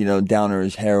 opiates,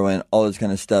 downers, heroin, all this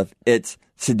kind of stuff, it's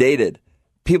sedated.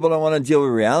 People don't want to deal with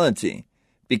reality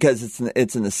because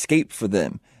it's an escape for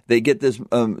them. They get this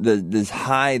this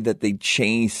high that they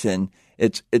chase, and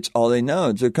it's all they know.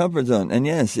 It's their comfort zone. And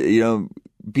yes,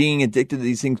 being addicted to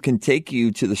these things can take you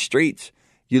to the streets.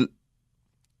 You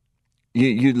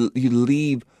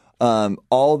leave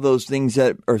all those things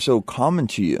that are so common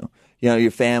to you. Your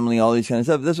family, all these kind of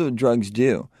stuff. That's what drugs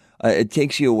do. It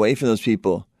takes you away from those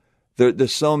people.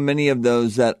 There's so many of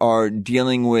those that are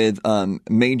dealing with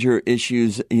major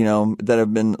issues, that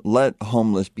have been let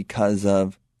homeless because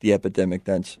of the epidemic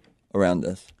that's around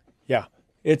us. Yeah,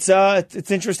 it's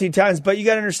interesting times, but you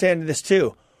got to understand this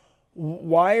too.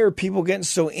 Why are people getting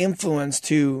so influenced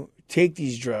to take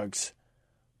these drugs?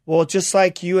 Well, just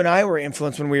like you and I were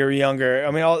influenced when we were younger.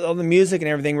 I mean, all the music and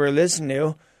everything we were listening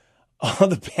to, all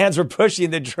the bands were pushing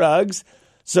the drugs.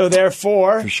 So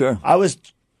therefore, for sure, I was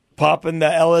popping the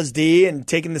LSD and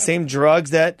taking the same drugs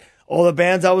that all the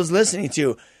bands I was listening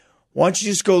to. Why don't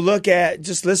you just go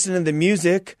listen to the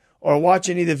music or watch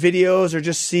any of the videos or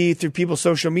just see through people's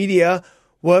social media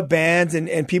what bands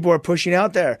and people are pushing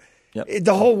out there. Yep.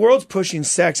 The whole world's pushing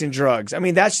sex and drugs. I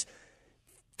mean, that's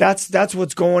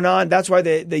what's going on. That's why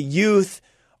the youth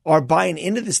are buying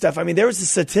into this stuff. I mean, there was a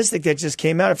statistic that just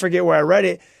came out. I forget where I read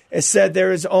it. It said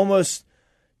there is almost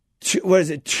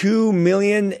 2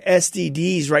 million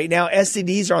STDs right now.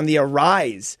 STDs are on the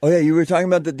rise. Oh, yeah, you were talking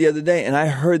about that the other day, and I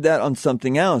heard that on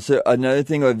something else. Another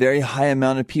thing, a very high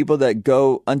amount of people that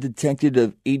go undetected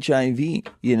of HIV,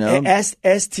 you know.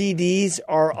 STDs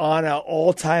are on an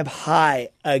all-time high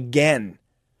again.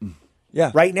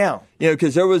 Yeah. Right now. You know,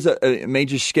 because there was a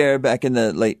major scare back in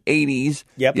the late 80s.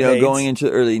 Yep. You know, going into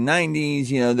the early 90s.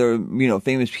 You know, there were,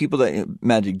 famous people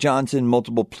Magic Johnson,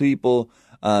 multiple people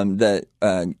that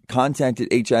contacted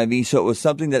HIV. So it was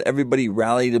something that everybody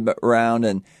rallied around,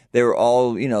 and they were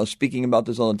all, speaking about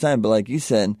this all the time. But like you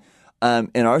said,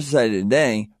 in our society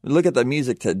today, look at the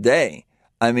music today.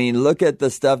 I mean, look at the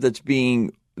stuff that's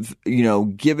being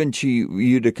given to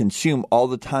you to consume all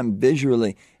the time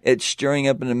visually. It's stirring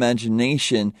up an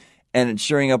imagination, and it's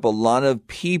stirring up a lot of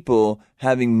people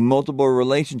having multiple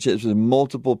relationships with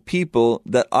multiple people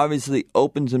that obviously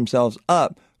opens themselves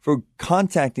up for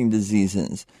contacting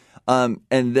diseases. And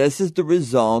this is the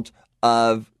result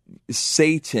of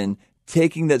Satan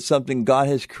taking that something God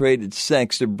has created,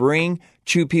 sex, to bring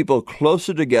two people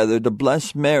closer together, to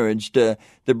bless marriage, to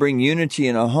bring unity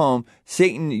in a home.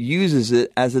 Satan uses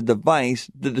it as a device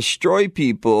to destroy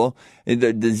people.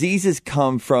 The diseases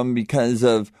come from because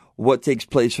of what takes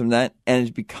place from that, and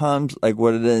it becomes like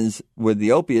what it is with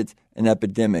the opiates, an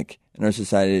epidemic in our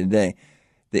society today.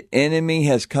 The enemy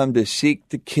has come to seek,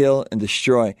 to kill, and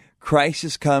destroy. Christ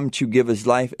has come to give us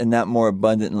life, and that more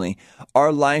abundantly.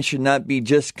 Our life should not be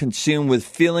just consumed with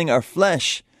filling our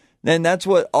flesh. And that's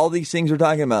what all these things we're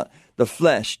talking about. The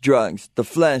flesh, drugs, the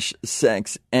flesh,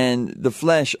 sex, and the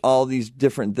flesh, all these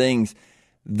different things.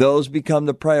 Those become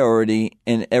the priority,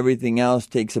 and everything else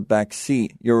takes a back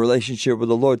seat. Your relationship with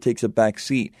the Lord takes a back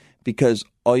seat, because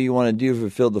all you want to do is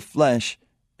fulfill the flesh.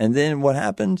 And then what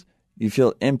happens? You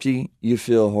feel empty. You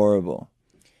feel horrible.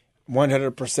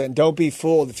 100%. Don't be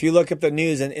fooled. If you look up the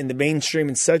news and in the mainstream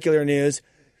and secular news,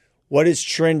 what is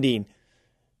trending?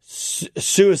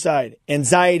 Suicide,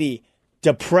 anxiety,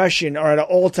 depression are at an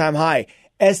all-time high.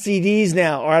 STDs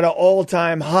now are at an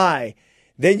all-time high.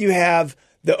 Then you have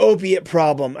the opiate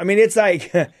problem. I mean, it's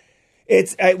like,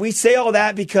 we say all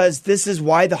that because this is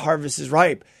why the harvest is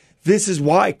ripe. This is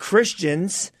why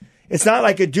Christians, it's not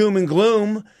like a doom and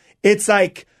gloom. It's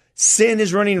like sin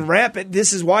is running rampant.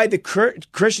 This is why the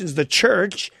Christians, the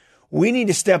church, we need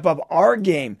to step up our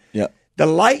game. Yeah. The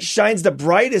light shines the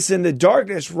brightest in the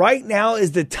darkness. Right now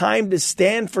is the time to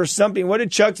stand for something. What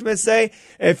did Chuck Smith say?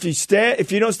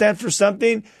 If you don't stand for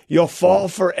something, you'll fall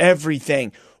for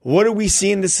everything. What do we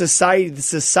see in the society? The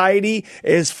society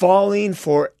is falling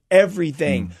for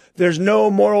everything. There's no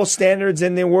moral standards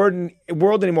in the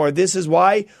world anymore. This is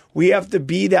why we have to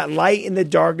be that light in the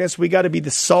darkness. We got to be the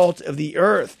salt of the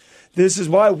earth. This is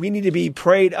why we need to be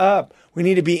prayed up. We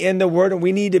need to be in the Word, and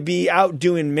we need to be out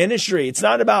doing ministry. It's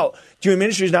not about doing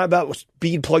ministry. It's not about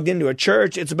being plugged into a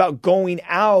church. It's about going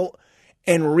out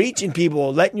and reaching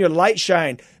people, letting your light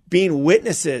shine, being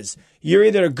witnesses. You're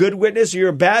either a good witness or you're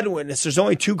a bad witness. There's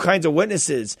only two kinds of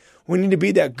witnesses. We need to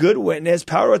be that good witness,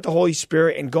 powered with the Holy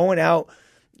Spirit, and going out,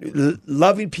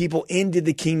 loving people into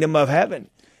the kingdom of heaven.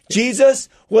 Jesus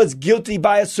was guilty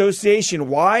by association.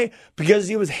 Why? Because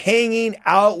he was hanging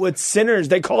out with sinners.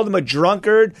 They called him a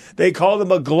drunkard. They called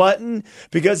him a glutton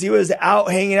because he was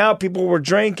out hanging out. People were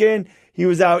drinking. He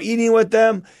was out eating with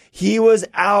them. He was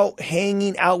out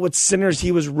hanging out with sinners.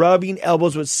 He was rubbing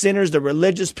elbows with sinners. The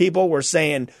religious people were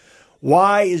saying,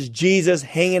 why is Jesus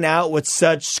hanging out with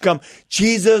such scum?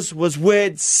 Jesus was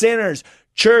with sinners.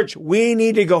 Church, we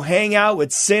need to go hang out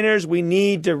with sinners. We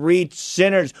need to reach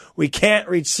sinners. We can't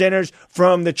reach sinners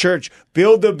from the church.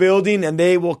 Build the building and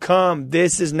they will come.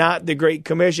 This is not the Great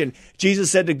Commission. Jesus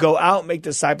said to go out and make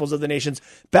disciples of the nations,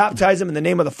 baptize them in the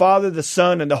name of the Father, the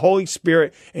Son, and the Holy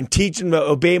Spirit, and teach them to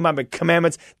obey my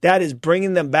commandments. That is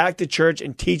bringing them back to church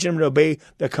and teaching them to obey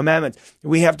the commandments.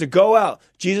 We have to go out.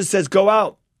 Jesus says, go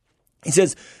out. He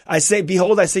says, I say,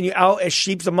 behold, I send you out as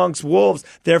sheep amongst wolves.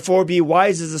 Therefore, be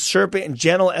wise as a serpent and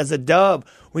gentle as a dove.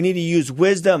 We need to use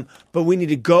wisdom, but we need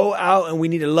to go out and we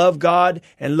need to love God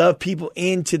and love people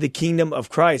into the kingdom of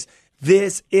Christ.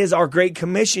 This is our Great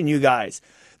Commission, you guys.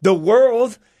 The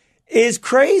world is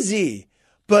crazy,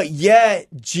 but yet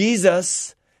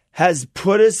Jesus has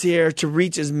put us here to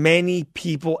reach as many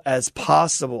people as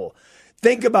possible.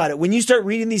 Think about it. When you start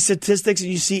reading these statistics and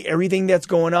you see everything that's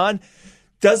going on,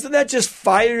 doesn't that just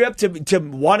fire you up to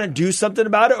want to do something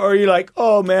about it? Or are you like,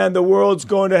 oh man, the world's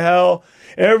going to hell.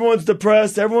 Everyone's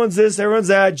depressed. Everyone's this, everyone's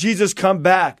that. Jesus, come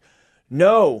back.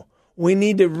 No, We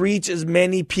need to reach as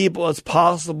many people as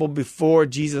possible before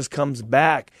Jesus comes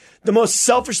back. The most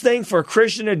selfish thing for a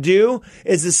Christian to do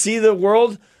is to see the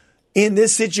world in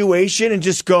this situation and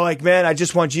just go like, man, I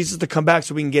just want Jesus to come back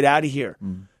so we can get out of here.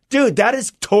 Dude, that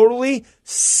is totally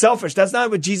selfish. That's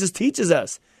not what Jesus teaches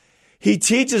us. He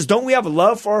teaches, don't we have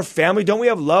love for our family? Don't we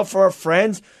have love for our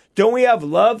friends? Don't we have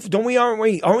love?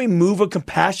 Aren't we moved with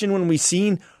compassion when we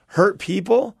seen hurt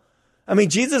people? I mean,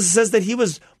 Jesus says that he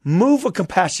was moved with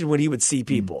compassion when he would see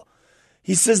people.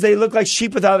 He says they look like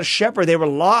sheep without a shepherd. They were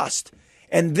lost.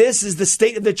 And this is the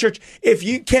state of the church. If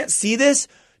you can't see this,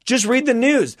 just read the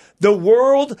news. The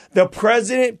world, the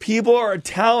president, people are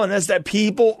telling us that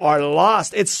people are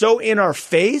lost. It's so in our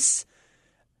face.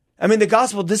 I mean, the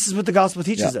gospel, this is what the gospel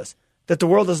teaches us, that the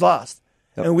world is lost.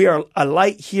 And we are a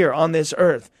light here on this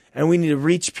earth, and we need to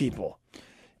reach people.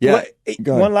 Yeah.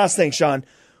 One last thing, Sean.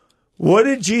 What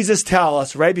did Jesus tell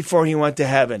us right before he went to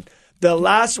heaven? The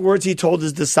last words he told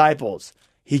his disciples,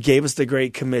 he gave us the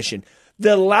Great Commission.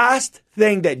 The last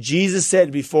thing that Jesus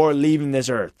said before leaving this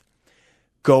earth,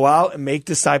 go out and make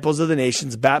disciples of the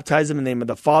nations, baptize them in the name of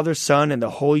the Father, Son, and the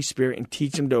Holy Spirit, and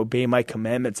teach them to obey my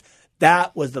commandments.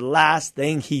 That was the last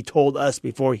thing he told us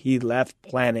before he left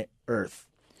planet Earth.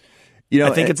 I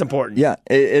think it's important. Yeah,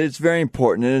 it's very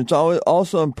important. And it's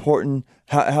also important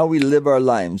how we live our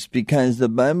lives, because the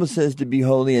Bible says to be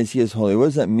holy as he is holy. What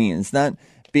does that mean? It's not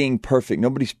being perfect.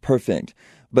 Nobody's perfect.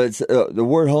 But the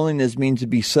word holiness means to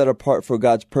be set apart for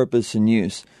God's purpose and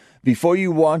use. Before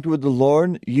you walked with the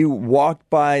Lord, you walked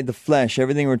by the flesh.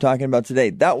 Everything we're talking about today,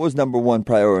 that was number one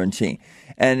priority.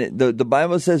 And the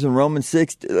Bible says in Romans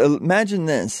 6, imagine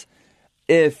this.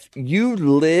 If you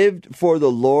lived for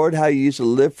the Lord how you used to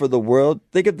live for the world,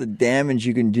 think of the damage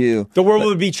you can do. The world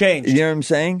would be changed. You know what I'm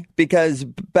saying? Because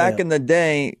back in the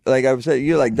day, like I said,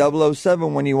 you're like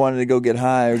 007 when you wanted to go get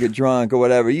high or get drunk or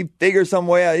whatever. You figure some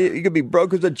way out. You could be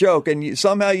broke as a joke, and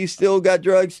somehow you still got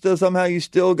drugs, somehow you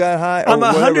still got high. I'm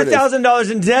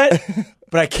 $100,000 in debt,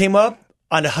 but I came up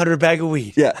on 100 bag of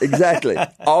weed. Yeah, exactly.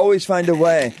 Always find a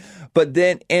way. But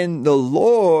then in the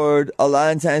Lord, a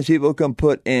lot of times people can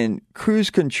put in cruise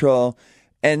control.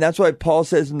 And that's why Paul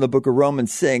says in the book of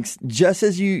Romans 6, just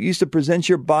as you used to present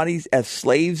your bodies as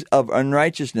slaves of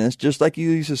unrighteousness, just like you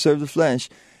used to serve the flesh,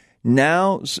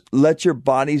 now let your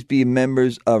bodies be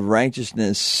members of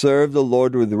righteousness. Serve the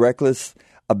Lord with reckless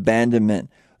abandonment,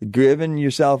 giving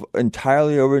yourself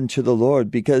entirely over into the Lord,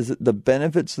 because the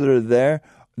benefits that are there,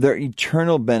 they're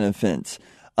eternal benefits.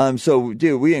 So,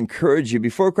 dude, we encourage you.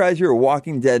 Before Christ, you were a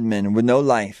walking dead man with no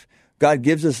life. God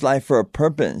gives us life for a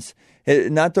purpose,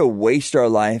 not to waste our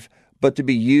life, but to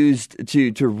be used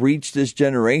to reach this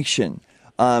generation.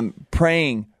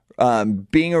 Praying,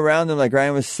 being around them, like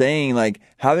Ryan was saying, like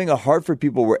having a heart for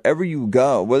people wherever you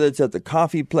go, whether it's at the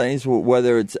coffee place,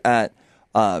 whether it's at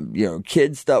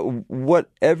kids stuff,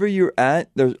 whatever you're at,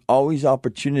 there's always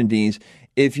opportunities.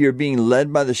 If you're being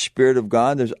led by the Spirit of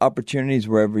God, there's opportunities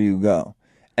wherever you go.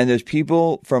 And there's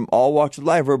people from all walks of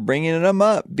life. We're bringing them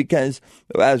up because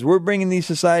as we're bringing these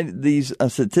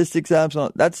statistics up,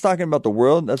 so that's talking about the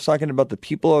world. That's talking about the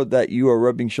people that you are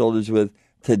rubbing shoulders with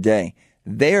today.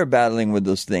 They are battling with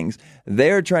those things.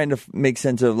 They're trying to make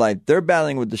sense of life. They're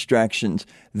battling with distractions.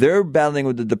 They're battling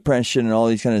with the depression and all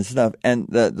these kind of stuff. And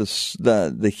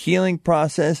the healing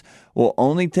process will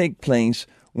only take place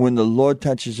when the Lord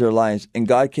touches their lives, and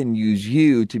God can use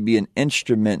you to be an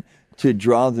instrument to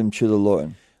draw them to the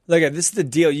Lord. Look, this is the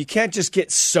deal. You can't just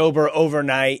get sober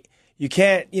overnight. You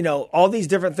can't, all these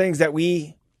different things that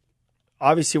we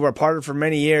obviously were a part of for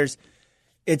many years.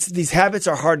 These habits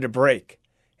are hard to break.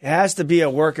 It has to be a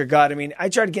work of God. I mean, I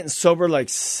tried getting sober like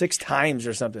 6 times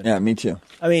or something. Yeah, me too.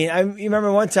 I mean, you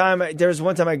remember there was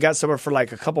one time I got sober for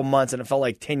like a couple months and it felt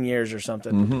like 10 years or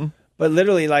something. Mm-hmm. But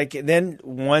literally, then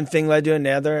one thing led to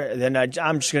another. And then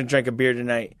I'm just going to drink a beer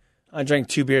tonight. I drank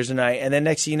 2 beers a night. And then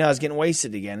next thing you know, I was getting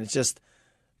wasted again. It's just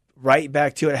right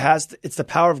back to it. It's the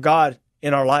power of God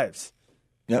in our lives.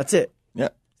 Yep. That's it. Yeah,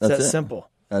 that's that simple.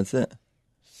 That's it.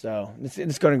 So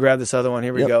let's go and grab this other one.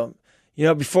 Here we go.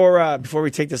 Before we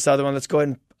take this other one, let's go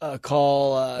ahead and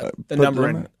call the number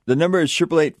in. The number is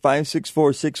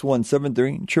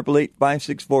 888-564-6173.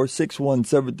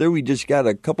 888-564-6173. We just got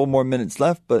a couple more minutes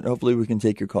left, but hopefully we can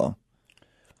take your call.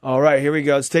 All right, here we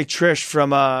go. Let's take Trish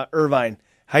from Irvine.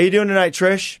 How you doing tonight,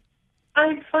 Trish?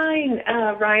 I'm fine,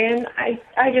 Ryan. I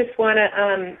just want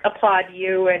to applaud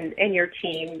you and your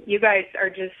team. You guys are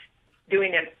just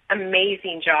doing an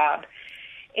amazing job,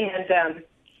 and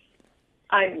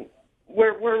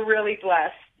we're really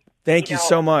blessed. Thank you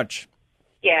so much.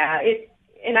 Yeah,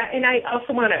 and I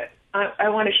also want to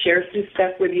share some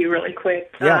stuff with you really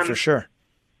quick. Yeah, for sure.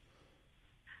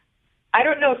 I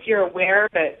don't know if you're aware,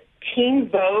 but Teen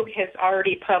Vogue has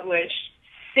already published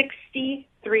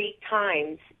 63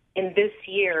 times in this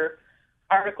year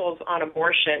articles on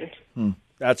abortion.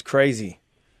 That's crazy.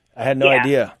 I had no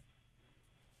idea.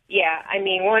 Yeah, I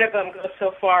mean, one of them goes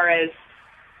so far as,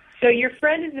 so your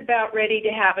friend is about ready to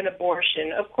have an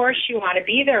abortion. Of course you want to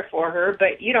be there for her,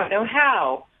 but you don't know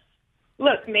how.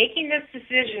 Look, making this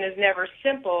decision is never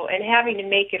simple, and having to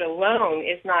make it alone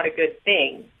is not a good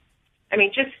thing. I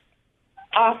mean, just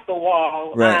off the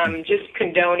wall, right. Just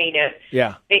condoning it.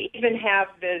 Yeah. They even have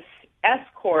this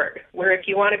escort, where if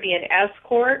you want to be an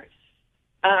escort,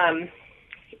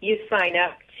 you sign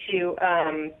up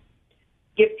to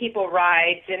give people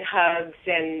rides and hugs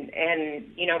and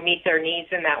you know, meet their needs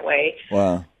in that way.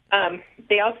 Wow.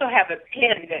 They also have a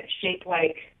pin that's shaped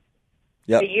like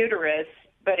a uterus,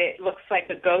 but it looks like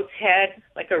a goat's head,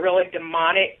 like a really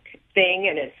demonic thing,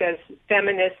 and it says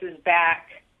 "Feminist is back,"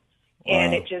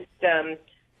 and it just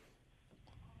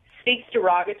speaks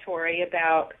derogatory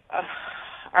about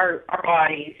our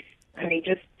bodies. I mean,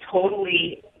 just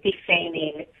totally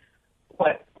defaming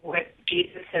what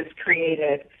Jesus has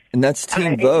created. And that's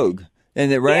Teen Vogue.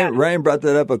 And Ryan brought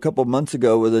that up a couple months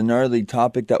ago with a gnarly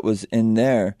topic that was in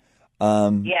there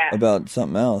about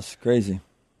something else. Crazy.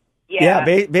 Yeah,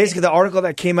 basically the article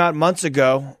that came out months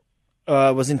ago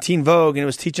was in Teen Vogue, and it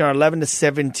was teaching our 11 to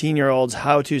 17-year-olds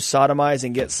how to sodomize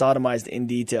and get sodomized in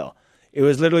detail. It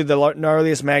was literally the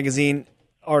gnarliest magazine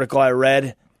article I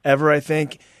read ever, I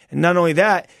think. And not only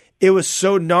that, it was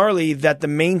so gnarly that the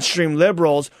mainstream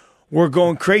liberals were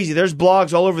going crazy. There's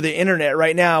blogs all over the internet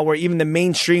right now where even the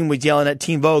mainstream was yelling at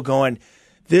Teen Vogue going,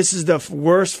 this is the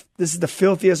worst, this is the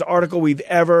filthiest article we've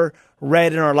ever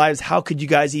read in our lives. How could you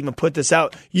guys even put this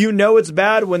out? You know it's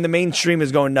bad when the mainstream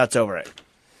is going nuts over it.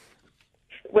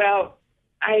 Well,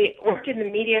 I worked in the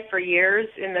media for years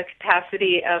in the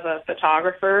capacity of a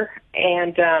photographer,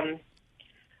 and a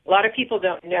lot of people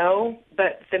don't know,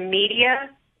 but the media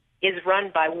is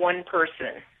run by one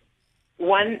person.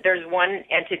 There's one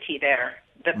entity there,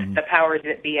 the powers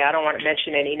that be. I don't want to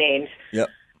mention any names. Yep.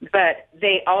 But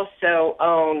they also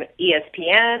own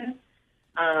ESPN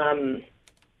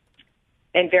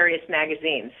and various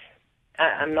magazines.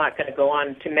 I'm not going to go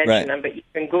on to mention them, but you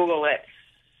can Google it.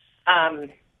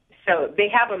 So they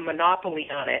have a monopoly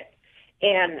on it.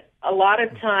 And a lot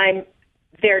of time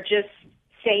they're just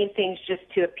saying things just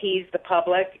to appease the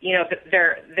public. You know,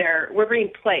 we're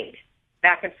being played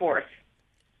back and forth.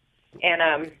 And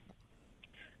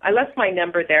I left my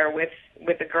number there with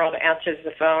the girl that answers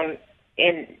the phone,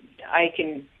 and I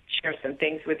can share some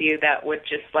things with you that would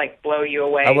just like blow you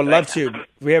away. I would love to. Do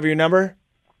we have your number?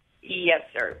 Yes,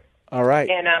 sir. All right.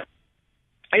 And I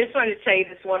just wanted to tell you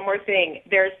this one more thing.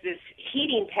 There's this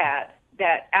heating pad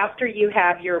that after you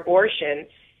have your abortion,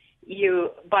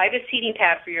 you buy this heating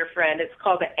pad for your friend. It's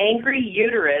called the Angry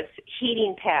Uterus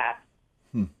Heating Pad.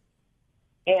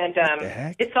 And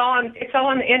it's all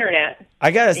on the internet. I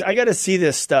gotta see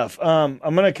this stuff. I'm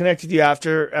gonna connect with you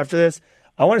after this.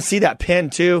 I want to see that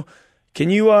pin too. Can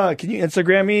you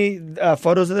Instagram me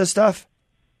photos of this stuff?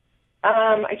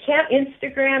 I can't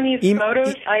Instagram you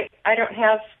photos. I don't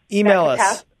have. Email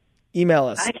us.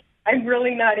 I'm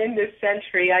really not in this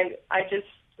century. I just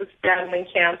was battling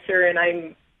cancer, and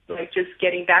I'm like just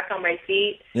getting back on my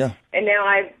feet. Yeah. And now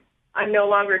I'm no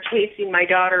longer chasing my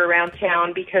daughter around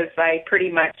town because I pretty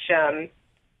much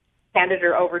handed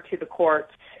her over to the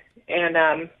courts.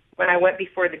 And when I went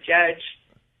before the judge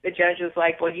was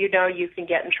like, well, you know, you can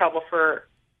get in trouble for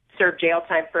serve jail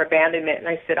time for abandonment. And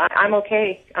I said, I'm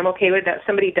okay. I'm okay with that.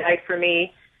 Somebody died for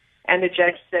me. And the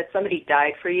judge said, somebody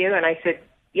died for you? And I said,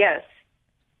 yes.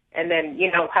 And then,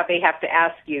 you know, how they have to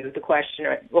ask you the question,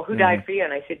 well, who died for you?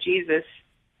 And I said, Jesus.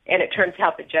 And it turns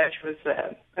out the judge was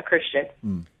a Christian.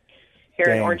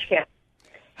 Here in Orange County.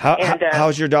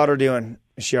 How's your daughter doing?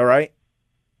 Is she all right?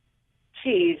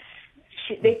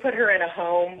 They put her in a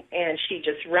home, and she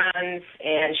just runs,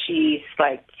 and she's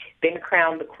like been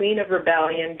crowned the Queen of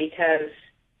Rebellion because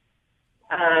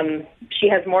she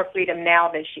has more freedom now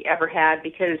than she ever had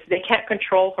because they can't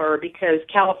control her because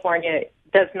California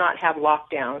does not have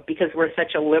lockdown because we're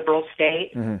such a liberal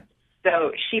state. Mm-hmm.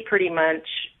 So she pretty much,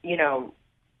 you know,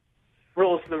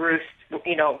 rules the roost,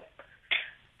 you know,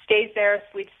 stays there,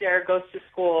 sleeps there, goes to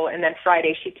school, and then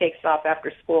Friday she takes off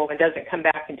after school and doesn't come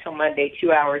back until Monday,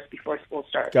 2 hours before school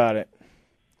starts. Got it.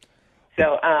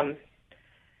 So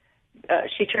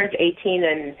she turns 18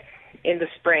 in the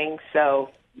spring, so,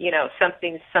 you know,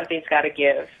 something's got to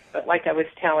give. But like I was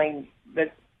telling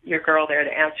your girl there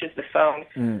that answers the phone,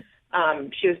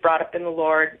 she was brought up in the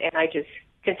Lord, and I just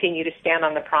continue to stand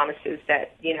on the promises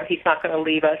that, you know, he's not going to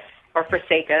leave us or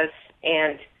forsake us,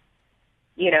 and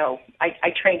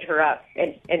I trained her up,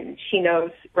 and she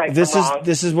knows right from wrong.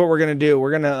 This is what we're going to do.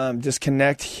 We're going to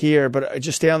disconnect here, but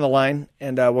just stay on the line,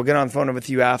 and we'll get on the phone with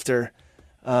you after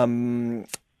and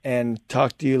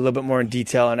talk to you a little bit more in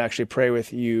detail and actually pray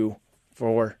with you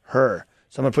for her.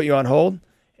 So I'm going to put you on hold,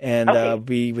 and I'll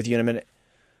be with you in a minute.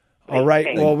 All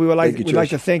right. Well, we'd like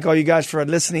to thank all you guys for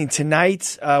listening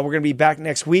tonight. We're going to be back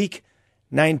next week,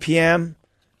 9 p.m.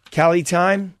 Cali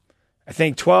time, I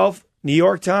think 12 New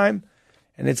York time.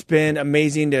 And it's been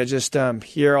amazing to just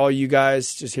hear you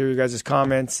guys'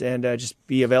 comments, and just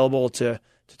be available to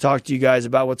talk to you guys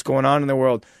about what's going on in the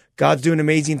world. God's doing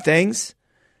amazing things,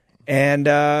 and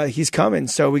he's coming.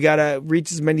 So we got to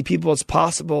reach as many people as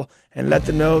possible and let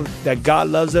them know that God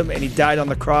loves them, and he died on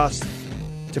the cross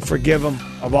to forgive them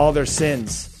of all their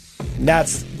sins. And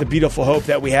that's the beautiful hope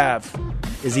that we have,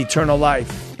 is eternal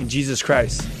life in Jesus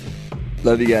Christ.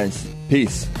 Love you guys.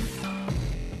 Peace.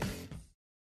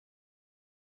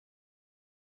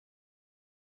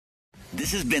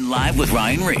 This has been Live with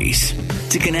Ryan Reese.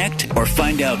 To connect or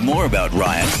find out more about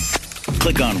Ryan,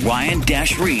 click on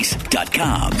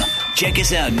ryan-reese.com. Check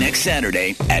us out next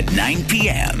Saturday at 9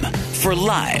 p.m. for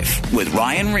Live with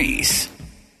Ryan Reese.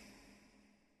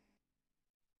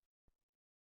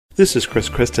 This is Chris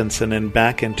Christensen, and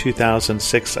back in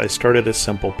 2006, I started a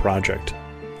simple project.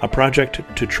 A project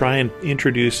to try and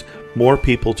introduce more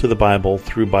people to the Bible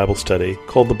through Bible study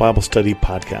called the Bible Study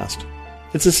Podcast.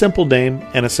 It's a simple name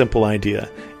and a simple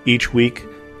idea. Each week,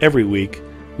 every week,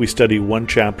 we study one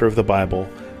chapter of the Bible,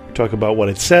 talk about what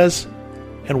it says,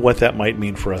 and what that might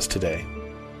mean for us today.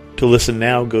 To listen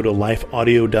now, go to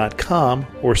lifeaudio.com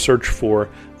or search for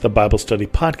the Bible Study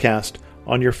Podcast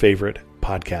on your favorite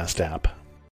podcast app.